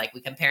teachers. Like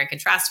we compare and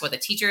contrast what the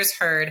teachers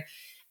heard.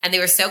 And they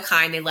were so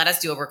kind. They let us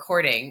do a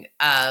recording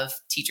of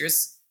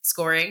teachers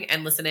scoring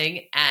and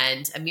listening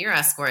and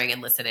Amira scoring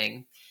and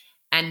listening.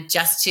 And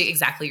just to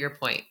exactly your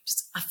point,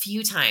 just a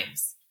few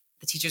times,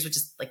 the teachers would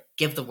just like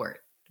give the word,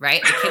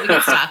 right? The kid would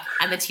get stuck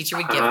and the teacher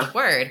would give the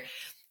word.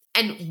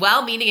 And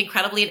well-meaning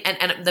incredibly.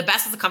 And the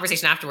best was the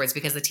conversation afterwards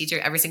because the teacher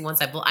every single one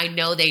said, well, I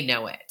know they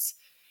know it.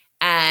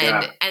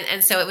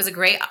 And so it was a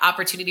great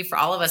opportunity for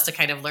all of us to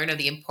kind of learn of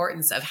the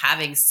importance of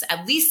having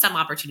at least some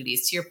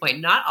opportunities, to your point,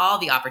 not all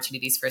the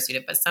opportunities for a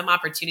student, but some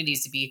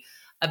opportunities to be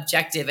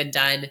objective and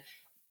done,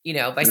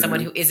 by someone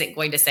who isn't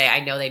going to say,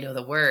 I know they know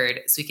the word,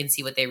 so we can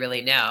see what they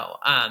really know.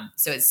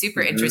 So it's super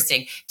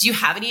interesting. Do you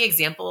have any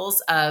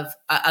examples of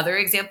other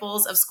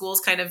examples of schools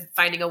kind of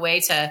finding a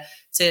way to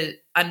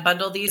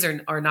unbundle these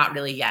or not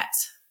really yet?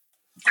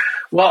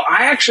 Well,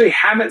 I actually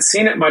haven't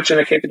seen it much in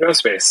the K-12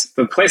 space.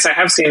 The place I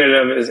have seen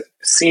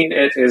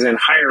it is in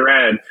higher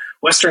ed.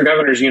 Western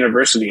Governors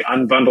University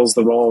unbundles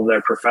the role of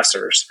their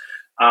professors.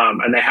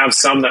 And they have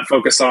some that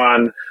focus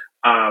on,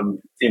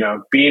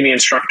 being the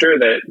instructor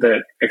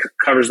that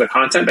covers the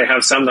content. They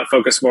have some that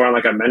focus more on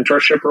like a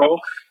mentorship role.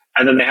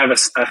 And then they have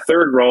a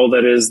third role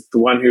that is the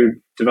one who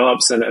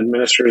develops and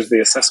administers the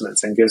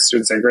assessments and gives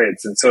students their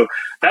grades. And so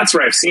that's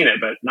where I've seen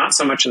it, but not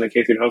so much in the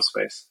K-12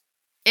 space.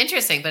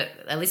 Interesting, but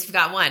at least we've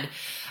got one.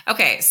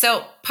 Okay,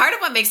 so part of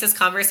what makes this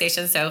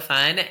conversation so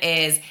fun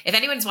is if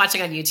anyone's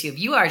watching on YouTube,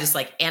 you are just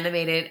like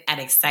animated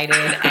and excited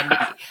and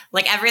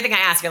like everything I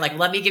ask, you're like,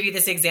 let me give you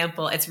this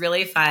example. It's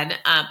really fun.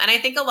 And I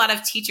think a lot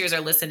of teachers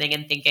are listening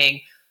and thinking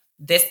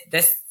this,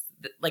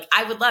 like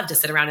I would love to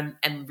sit around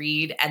and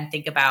read and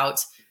think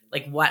about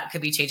like what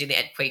could be changing the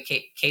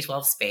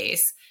K-12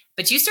 space.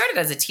 But you started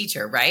as a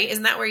teacher, right?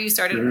 Isn't that where you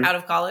started out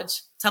of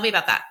college? Tell me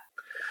about that.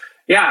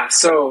 Yeah,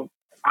 so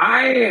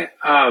when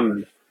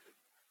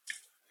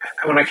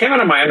I came out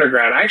of my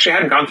undergrad, I actually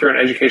hadn't gone through an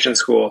education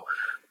school,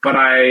 but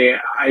I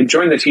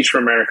joined the Teach for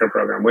America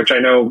program, which I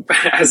know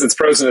has its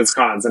pros and its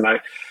cons. And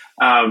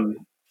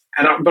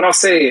but I'll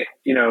say,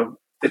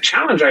 the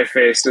challenge I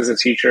faced as a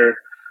teacher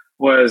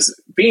was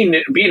being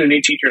a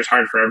new teacher is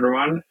hard for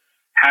everyone.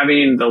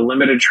 Having the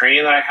limited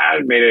training that I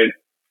had made it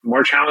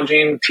more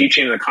challenging.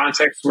 Teaching in the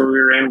context where we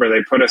were in, where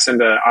they put us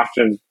into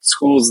often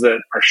schools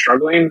that are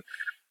struggling,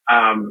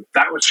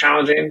 that was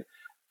challenging.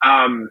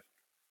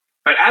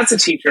 But as a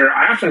teacher,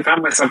 I often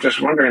found myself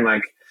just wondering,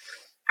 like,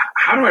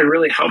 how do I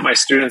really help my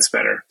students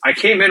better? I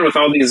came in with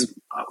all these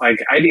like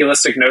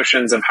idealistic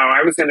notions of how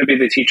I was going to be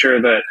the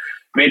teacher that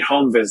made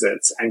home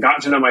visits and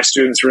got to know my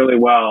students really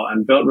well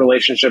and built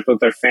relationships with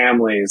their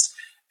families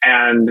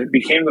and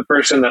became the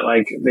person that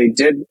like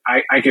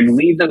I could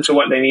lead them to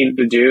what they needed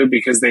to do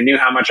because they knew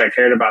how much I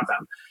cared about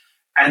them.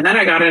 And then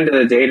I got into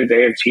the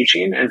day-to-day of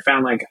teaching and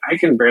found like I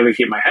can barely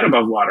keep my head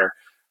above water.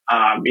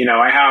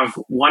 I have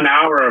 1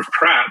 hour of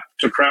prep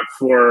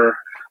for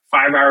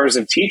 5 hours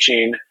of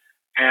teaching,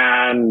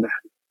 and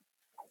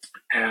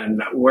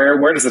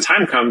where does the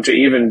time come to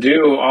even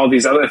do all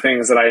these other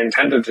things that I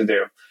intended to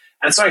do?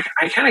 And so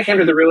I kind of came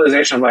to the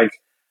realization of like,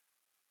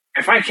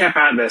 if I kept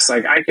at this,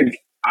 like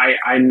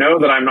I know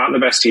that I'm not the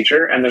best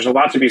teacher, and there's a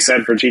lot to be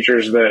said for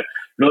teachers that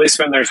really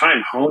spend their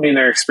time honing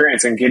their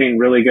experience and getting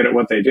really good at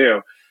what they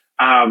do.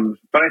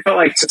 But I felt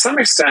like to some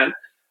extent,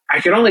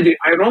 I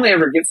would only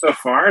ever get so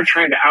far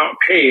trying to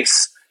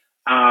outpace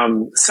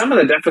some of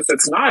the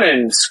deficits, not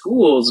in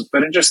schools,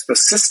 but in just the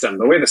system,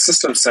 the way the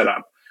system's set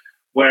up,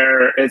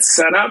 where it's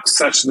set up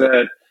such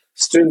that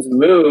students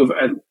move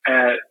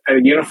at a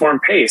uniform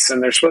pace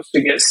and they're supposed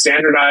to get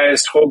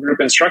standardized whole group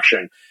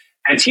instruction.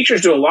 And teachers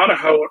do a lot of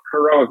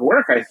heroic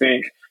work, I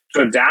think,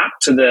 to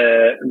adapt to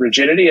the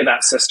rigidity of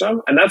that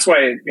system. And that's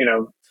why,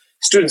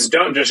 students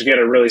don't just get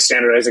a really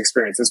standardized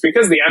experience. It's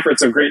because of the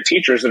efforts of great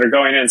teachers that are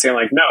going in and saying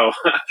like, no,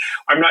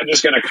 I'm not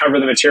just going to cover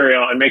the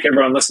material and make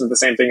everyone listen to the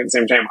same thing at the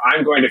same time.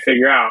 I'm going to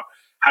figure out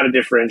how to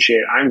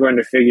differentiate. I'm going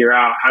to figure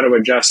out how to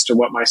adjust to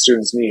what my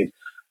students need.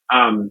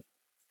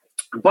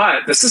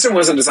 But the system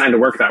wasn't designed to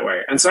work that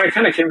way. And so I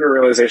kind of came to a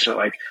realization that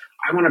like,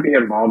 I want to be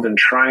involved in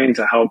trying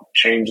to help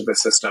change the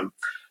system.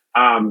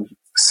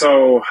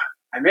 So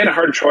I made a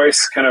hard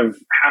choice kind of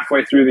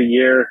halfway through the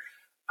year,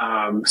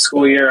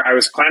 school year. I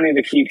was planning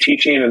to keep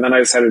teaching, and then I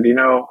decided,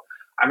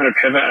 I'm going to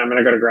pivot and I'm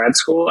going to go to grad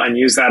school and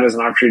use that as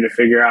an opportunity to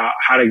figure out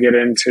how to get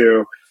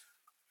into,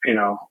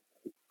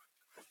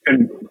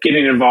 and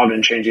getting involved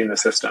in changing the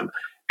system.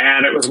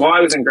 And it was while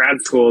I was in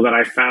grad school that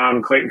I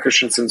found Clayton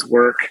Christensen's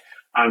work.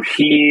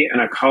 He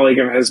and a colleague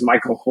of his,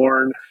 Michael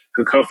Horn,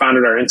 who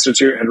co-founded our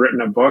institute, had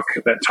written a book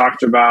that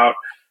talked about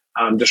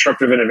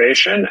disruptive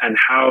innovation and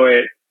how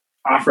it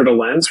offered a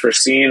lens for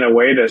seeing a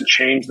way to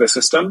change the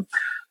system.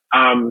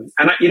 And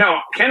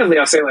candidly,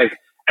 I'll say, like,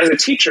 as a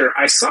teacher,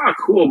 I saw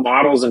cool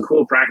models and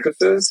cool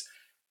practices.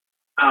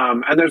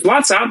 And there's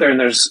lots out there, and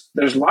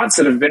there's lots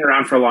that have been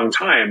around for a long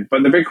time.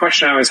 But the big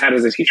question I always had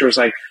as a teacher was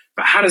like,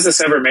 but how does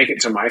this ever make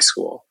it to my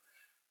school?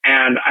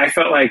 And I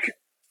felt like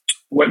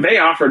what they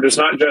offered was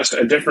not just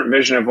a different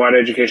vision of what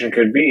education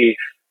could be,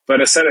 but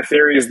a set of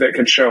theories that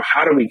could show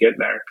how do we get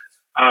there.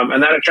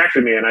 And that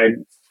attracted me.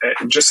 And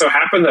it just so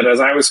happened that as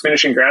I was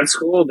finishing grad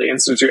school, the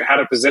Institute had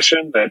a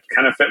position that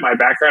kind of fit my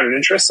background and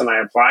interests, and I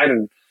applied,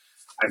 and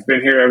I've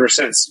been here ever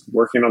since,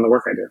 working on the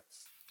work I do.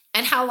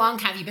 And how long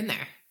have you been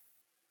there?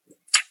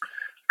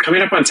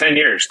 Coming up on 10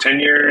 years. 10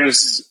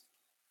 years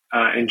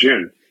in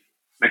June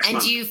next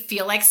month. Do you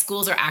feel like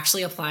schools are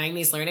actually applying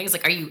these learnings?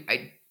 Like,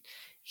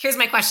 here's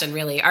my question,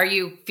 really. Are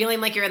you feeling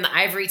like you're in the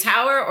ivory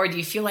tower, or do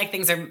you feel like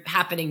things are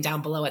happening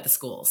down below at the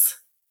schools?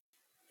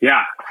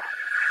 Yeah.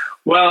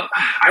 Well,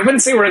 I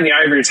wouldn't say we're in the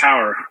ivory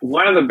tower.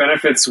 One of the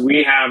benefits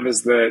we have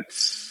is that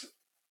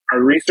our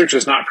research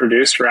is not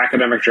produced for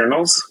academic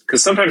journals,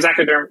 because sometimes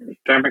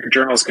academic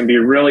journals can be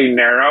really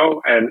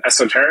narrow and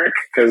esoteric,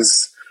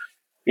 because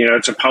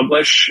to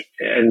publish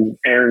and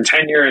earn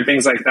tenure and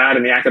things like that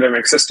in the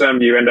academic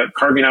system, you end up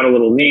carving out a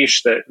little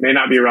niche that may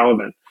not be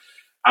relevant.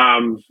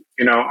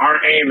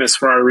 Our aim is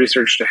for our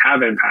research to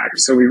have impact.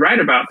 So we write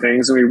about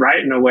things, and we write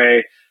in a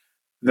way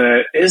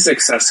that is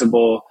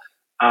accessible,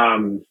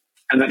 and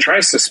that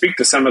tries to speak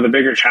to some of the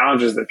bigger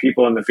challenges that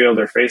people in the field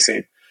are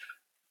facing.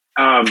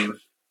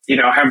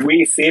 Have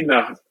we seen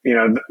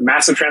the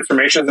massive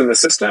transformations in the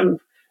system?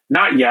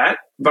 Not yet,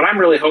 but I'm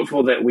really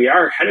hopeful that we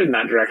are headed in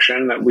that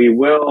direction, that we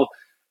will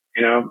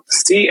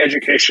see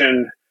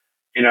education,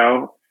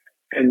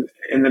 in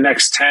the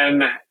next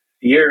 10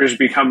 years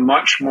become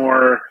much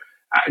more,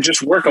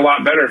 just work a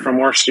lot better for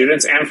more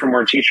students and for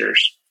more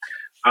teachers.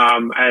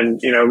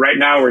 Right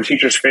now where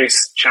teachers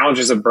face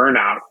challenges of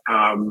burnout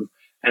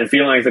and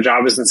feeling like the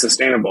job isn't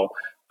sustainable,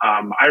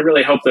 I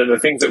really hope that the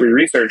things that we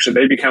research, that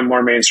they become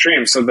more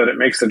mainstream so that it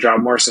makes the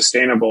job more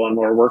sustainable and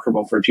more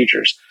workable for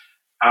teachers.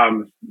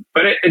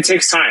 But it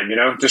takes time,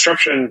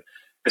 disruption,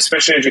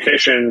 especially in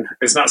education,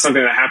 is not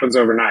something that happens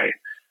overnight.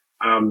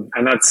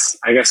 And that's,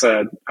 I guess,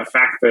 a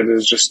fact that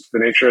is just the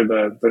nature of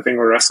the thing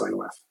we're wrestling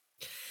with.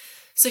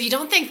 So if you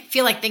don't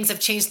feel like things have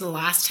changed in the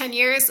last 10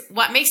 years,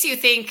 what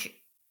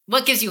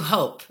gives you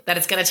hope that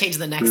it's going to change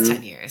in the next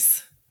 10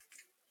 years?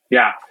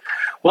 Yeah.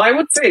 Well, I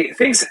would say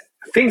things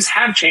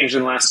have changed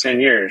in the last 10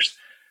 years.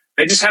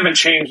 They just haven't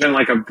changed in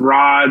like a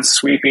broad,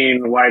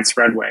 sweeping,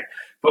 widespread way.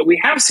 But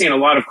we have seen a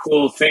lot of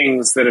cool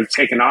things that have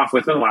taken off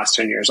within the last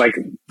 10 years. Like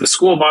the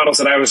school models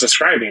that I was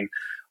describing,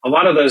 a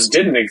lot of those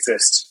didn't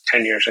exist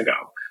 10 years ago,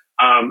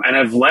 and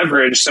have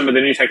leveraged some of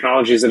the new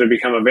technologies that have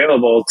become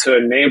available to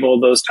enable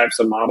those types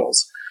of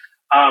models.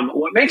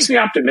 What makes me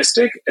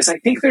optimistic is I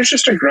think there's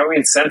just a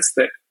growing sense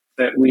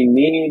that we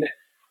need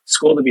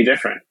school to be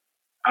different.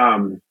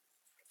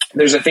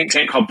 There's a think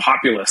tank called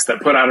Populous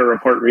that put out a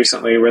report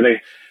recently where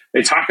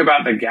they talk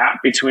about the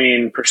gap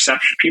between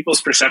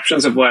people's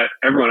perceptions of what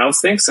everyone else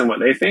thinks and what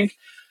they think.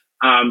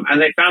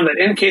 And they found that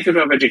in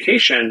K-12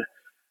 education,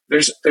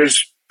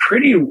 there's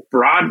pretty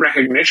broad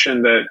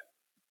recognition that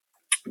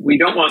we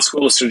don't want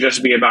schools to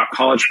just be about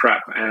college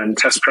prep and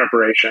test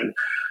preparation,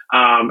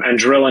 and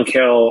drill and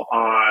kill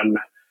on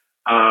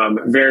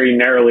very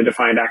narrowly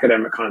defined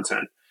academic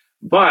content.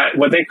 But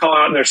what they call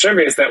out in their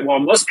survey is that while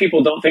most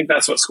people don't think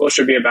that's what school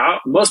should be about,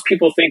 most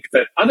people think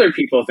that other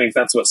people think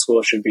that's what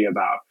school should be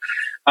about.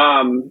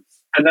 And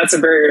that's a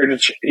barrier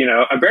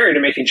to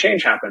making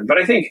change happen. But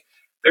I think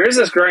there is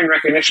this growing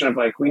recognition of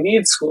like, we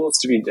need schools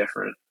to be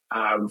different,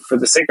 for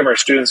the sake of our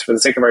students, for the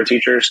sake of our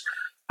teachers.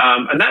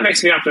 And that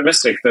makes me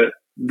optimistic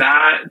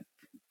that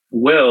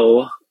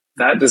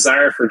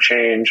desire for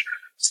change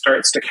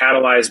starts to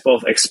catalyze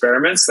both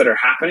experiments that are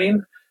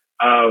happening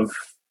of,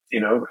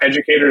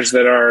 educators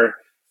that are,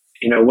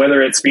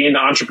 whether it's being the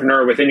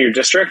entrepreneur within your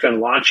district and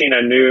launching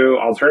a new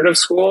alternative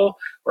school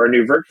or a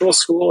new virtual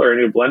school or a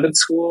new blended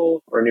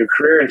school or a new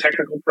career and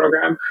technical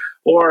program,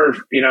 or,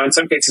 in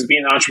some cases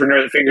being the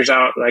entrepreneur that figures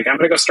out like, I'm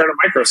going to go start a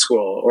micro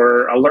school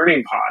or a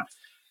learning pod.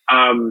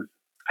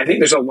 I think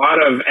there's a lot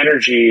of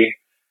energy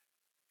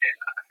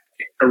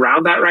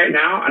around that right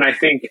now. And I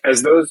think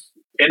as those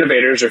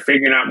innovators are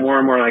figuring out more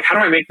and more, like, how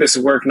do I make this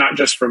work, not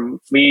just for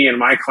me and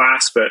my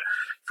class, but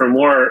for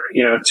more,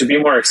 to be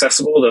more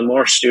accessible to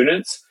more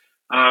students,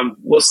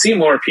 we'll see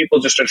more people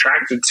just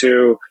attracted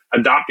to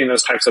adopting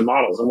those types of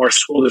models, and more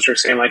school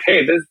districts saying like,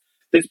 hey,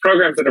 these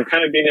programs that have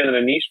kind of been in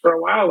a niche for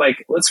a while,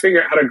 like let's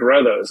figure out how to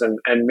grow those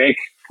and make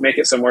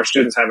it so more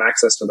students have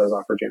access to those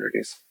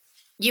opportunities.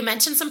 You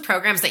mentioned some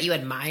programs that you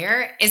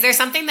admire. Is there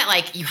something that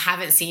like you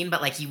haven't seen,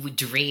 but like you would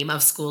dream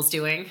of schools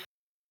doing?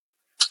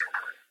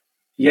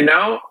 You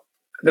know,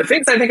 the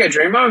things I think I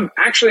dream of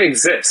actually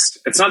exist.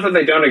 It's not that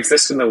they don't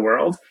exist in the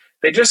world.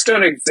 They just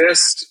don't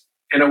exist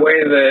in a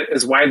way that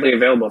is widely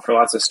available for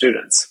lots of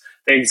students.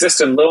 They exist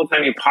in little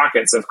tiny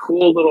pockets of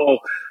cool little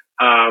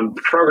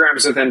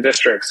programs within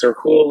districts or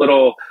cool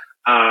little,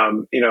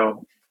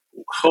 homeschool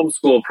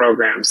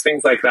programs,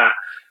 things like that.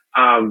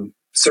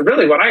 So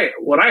really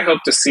what I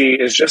hope to see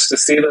is just to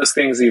see those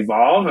things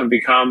evolve and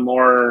become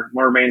more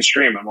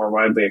mainstream and more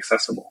widely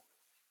accessible.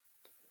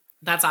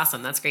 That's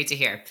awesome. That's great to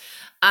hear.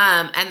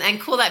 And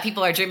cool that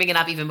people are dreaming it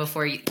up even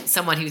before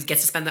someone who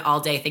gets to spend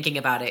all day thinking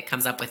about it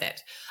comes up with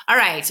it. All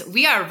right.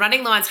 We are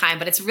running low on time,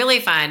 but it's really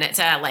fun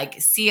to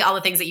like see all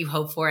the things that you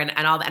hope for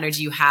and all the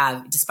energy you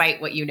have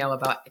despite what you know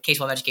about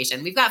K-12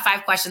 education. We've got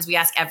 5 questions we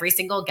ask every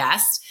single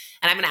guest,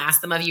 and I'm going to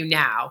ask them of you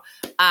now.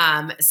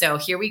 So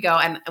here we go.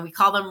 And we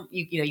call them,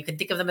 you can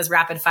think of them as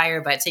rapid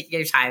fire, but take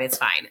your time. It's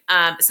fine.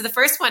 So the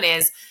first one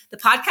is, the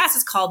podcast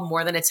is called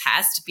More Than a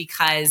Test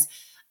because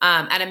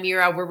at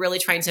Amira, we're really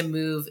trying to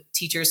move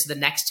teachers to the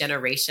next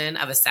generation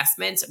of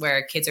assessment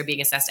where kids are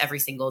being assessed every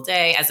single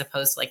day as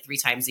opposed to like 3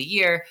 times a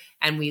year.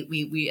 And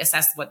we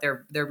assess what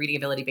their reading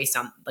ability based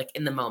on like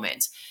in the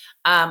moment.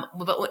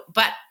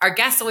 But our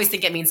guests always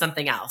think it means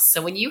something else.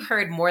 So when you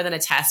heard More Than a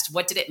Test,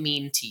 what did it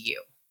mean to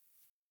you?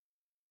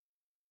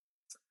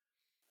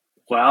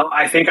 Well,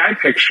 I think I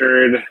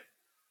pictured,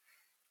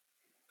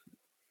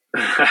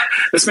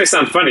 this may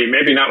sound funny,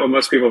 maybe not what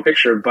most people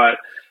picture, but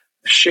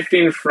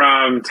shifting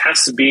from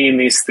tests being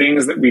these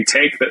things that we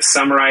take that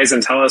summarize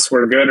and tell us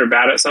we're good or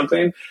bad at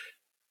something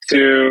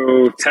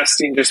to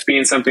testing just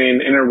being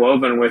something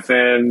interwoven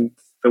within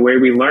the way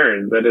we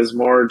learn that is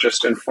more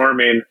just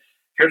informing,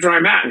 here's where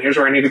I'm at and here's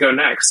where I need to go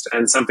next.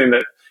 And something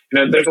that,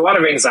 there's a lot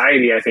of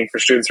anxiety, I think, for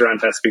students around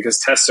tests because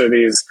tests are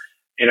these,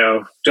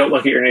 don't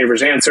look at your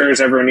neighbor's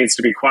answers, everyone needs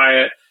to be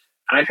quiet.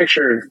 And I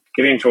picture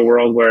getting to a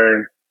world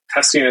where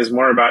testing is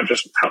more about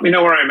just help me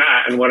know where I'm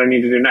at and what I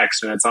need to do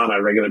next. And it's on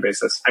a regular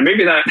basis. And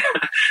maybe that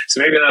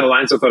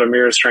aligns with what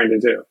Amir is trying to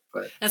do.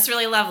 But that's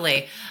really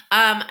lovely.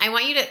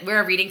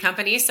 We're a reading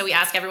company. So we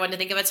ask everyone to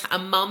think of a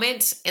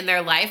moment in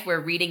their life where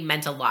reading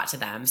meant a lot to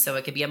them. So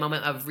it could be a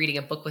moment of reading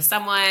a book with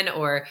someone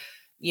or,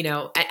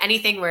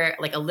 anything where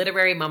like a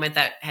literary moment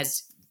that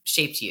has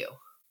shaped you.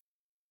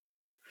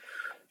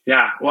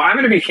 Yeah. Well, I'm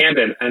going to be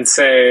candid and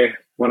say,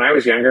 when I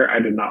was younger, I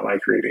did not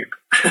like reading.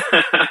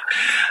 And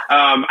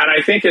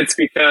I think it's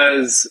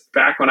because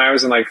back when I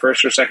was in like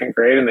 1st or 2nd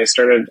grade and they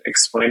started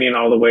explaining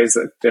all the ways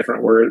that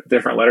different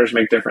letters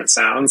make different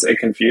sounds, it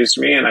confused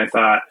me. And I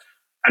thought,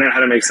 I don't know how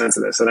to make sense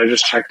of this. And I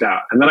just checked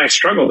out. And then I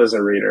struggled as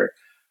a reader.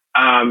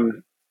 But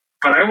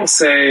I will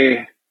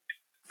say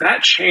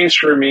that changed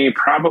for me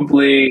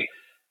probably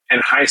in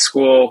high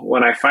school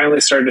when I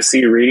finally started to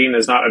see reading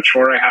as not a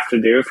chore I have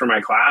to do for my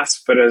class,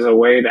 but as a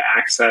way to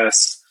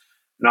access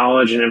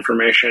knowledge and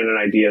information and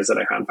ideas that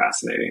I found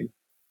fascinating.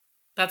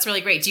 That's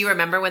really great. Do you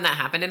remember when that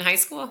happened in high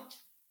school?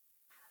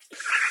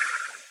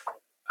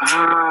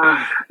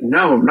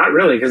 No, not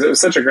really, because it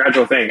was such a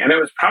gradual thing. And it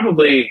was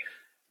probably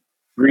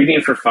reading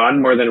for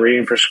fun more than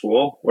reading for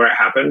school where it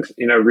happened.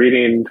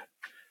 Reading,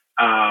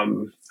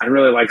 I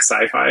really like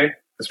sci-fi. I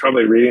was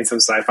probably reading some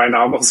sci-fi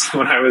novels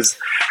when I was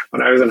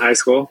in high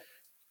school.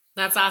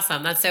 That's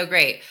awesome. That's so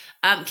great.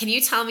 Can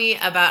you tell me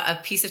about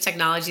a piece of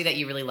technology that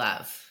you really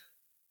love?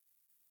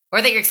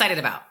 Or that you're excited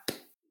about?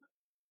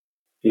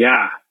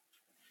 Yeah.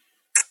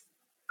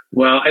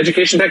 Well,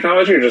 education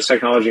technology or just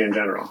technology in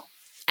general?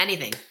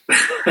 Anything.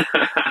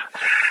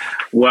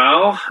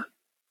 Well,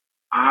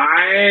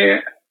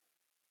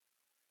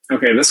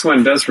 this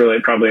one does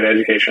relate probably to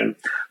education.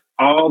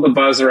 All the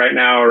buzz right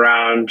now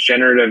around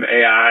generative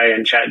AI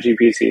and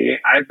ChatGPT,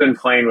 I've been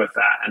playing with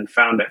that and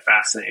found it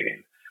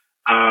fascinating.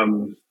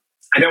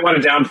 I don't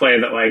want to downplay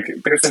that, like,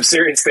 there's some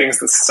serious things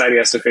that society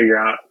has to figure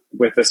out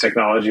with this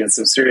technology and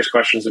some serious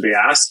questions to be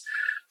asked.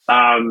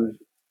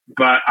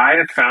 But I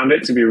have found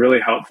it to be really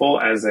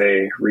helpful as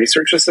a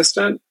research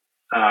assistant,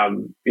 a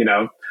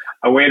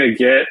way to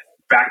get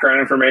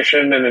background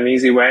information in an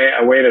easy way,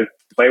 a way to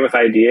play with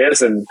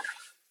ideas. And,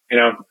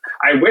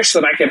 I wish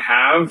that I could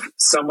have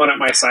someone at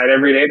my side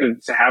every day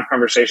to have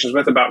conversations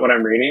with about what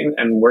I'm reading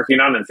and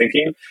working on and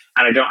thinking.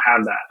 And I don't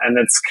have that. And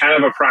it's kind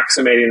of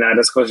approximating that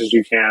as close as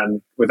you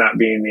can without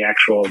being the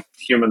actual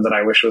human that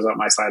I wish was at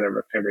my side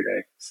every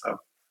day. So.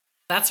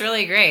 That's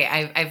really great.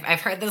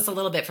 I've heard this a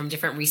little bit from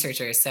different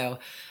researchers. So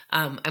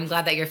I'm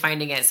glad that you're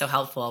finding it so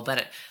helpful.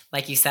 But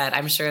like you said,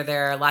 I'm sure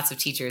there are lots of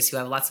teachers who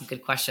have lots of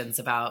good questions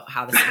about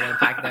how this will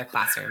impact their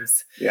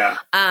classrooms. Yeah.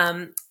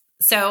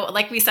 So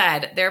like we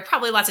said, there are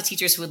probably lots of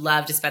teachers who would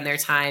love to spend their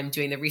time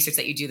doing the research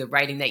that you do, the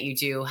writing that you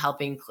do,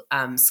 helping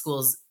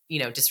schools,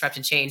 disrupt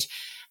and change.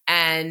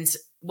 And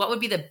what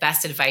would be the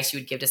best advice you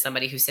would give to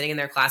somebody who's sitting in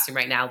their classroom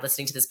right now,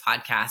 listening to this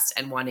podcast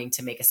and wanting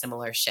to make a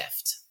similar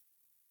shift?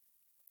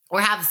 Or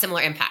have a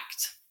similar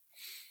impact?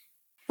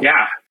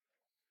 Yeah.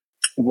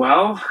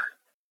 Well,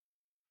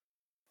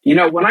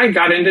 when I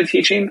got into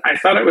teaching, I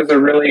thought it was a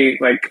really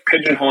like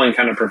pigeonholing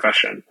kind of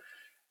profession.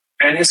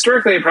 And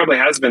historically, it probably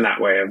has been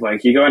that way of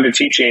like, you go into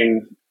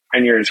teaching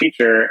and you're a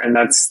teacher, and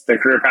that's the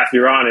career path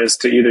you're on, is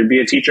to either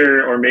be a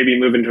teacher or maybe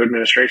move into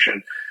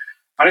administration.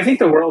 But I think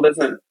the world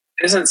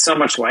isn't so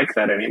much like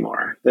that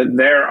anymore. That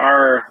there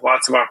are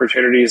lots of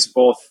opportunities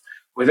both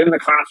within the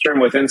classroom,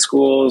 within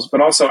schools,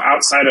 but also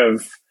outside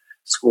of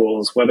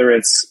schools, whether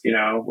it's,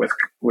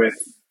 with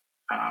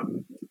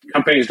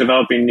companies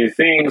developing new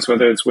things,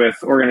 whether it's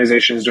with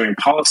organizations doing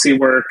policy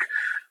work,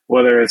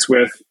 whether it's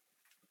with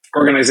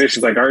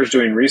organizations like ours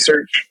doing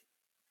research.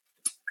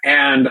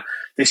 And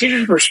the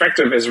teacher's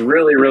perspective is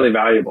really, really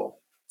valuable.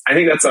 I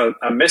think that's a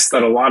miss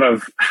that a lot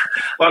of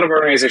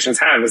organizations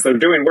have, is they're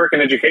doing work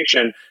in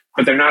education,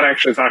 but they're not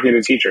actually talking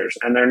to teachers,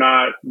 and they're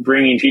not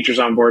bringing teachers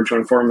on board to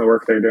inform the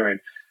work they're doing.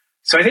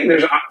 So I think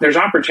there's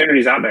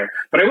opportunities out there.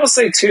 But I will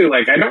say too,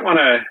 like, I don't want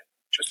to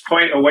just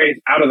point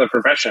away out of the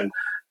profession.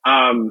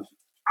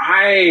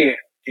 I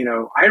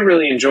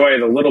really enjoy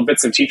the little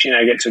bits of teaching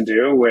I get to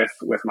do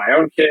with my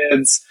own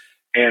kids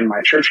and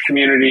my church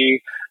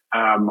community.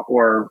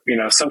 Or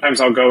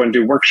sometimes I'll go and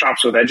do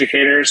workshops with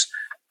educators.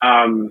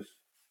 And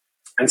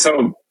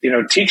so,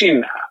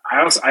 teaching,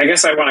 I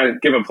guess I want to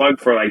give a plug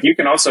for, like, you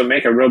can also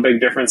make a real big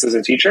difference as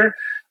a teacher.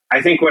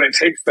 I think what it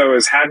takes though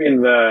is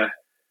having the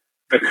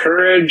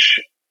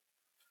courage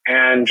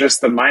and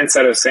just the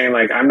mindset of saying,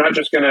 like, I'm not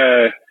just going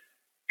to,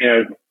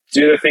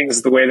 do the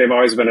things the way they've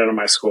always been done in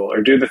my school,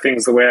 or do the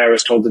things the way I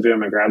was told to do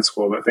them in grad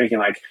school, but thinking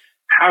like,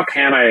 how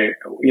can I,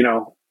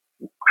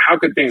 how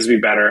could things be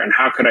better, and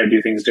how could I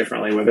do things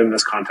differently within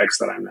this context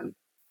that I'm in?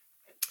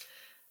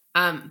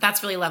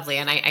 That's really lovely.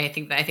 And I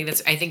think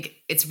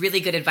it's really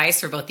good advice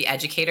for both the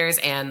educators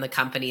and the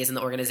companies and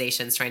the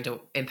organizations trying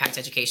to impact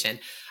education.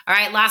 All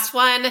right. Last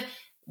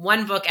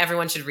one book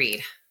everyone should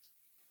read.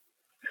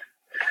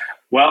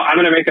 Well, I'm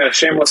going to make a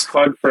shameless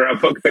plug for a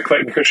book that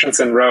Clayton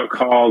Christensen wrote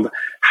called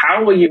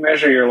How Will You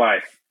Measure Your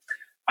Life?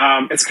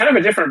 It's kind of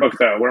a different book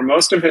though, where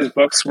most of his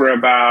books were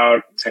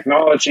about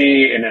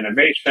technology and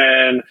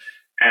innovation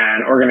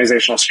and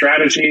organizational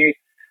strategy.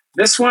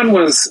 This one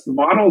was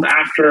modeled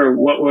after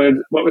what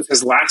was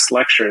his last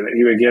lecture that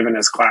he would give in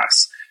his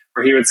class,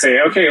 where he would say,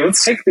 okay,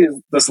 let's take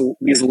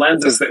these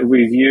lenses that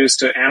we've used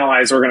to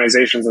analyze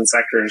organizations and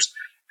sectors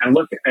and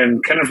look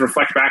and kind of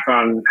reflect back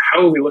on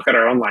how we look at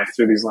our own life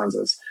through these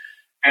lenses.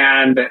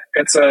 And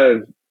it's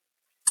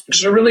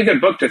just a really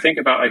good book to think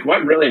about, like,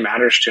 what really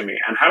matters to me,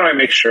 and how do I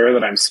make sure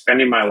that I'm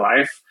spending my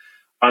life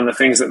on the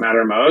things that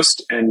matter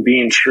most and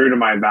being true to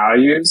my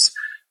values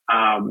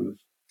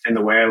in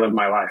the way I live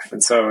my life.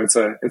 And so it's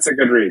a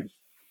good read.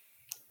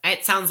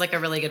 It sounds like a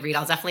really good read.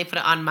 I'll definitely put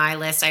it on my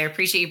list. I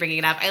appreciate you bringing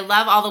it up. I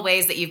love all the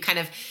ways that you've kind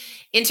of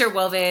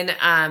interwoven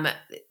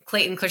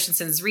Clayton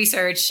Christensen's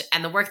research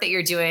and the work that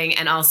you're doing,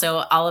 and also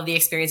all of the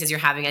experiences you're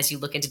having as you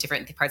look into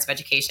different parts of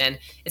education.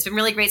 It's been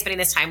really great spending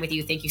this time with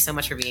you. Thank you so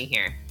much for being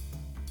here.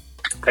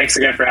 Thanks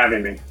again for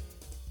having me.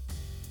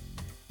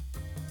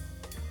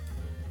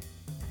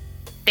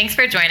 Thanks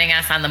for joining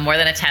us on the More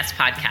Than a Test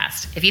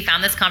podcast. If you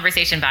found this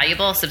conversation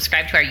valuable,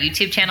 subscribe to our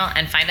YouTube channel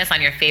and find us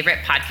on your favorite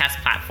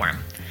podcast platform.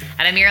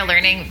 At Amira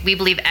Learning, we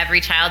believe every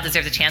child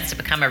deserves a chance to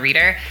become a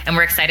reader, and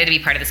we're excited to be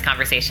part of this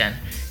conversation.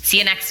 See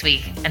you next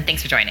week, and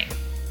thanks for joining.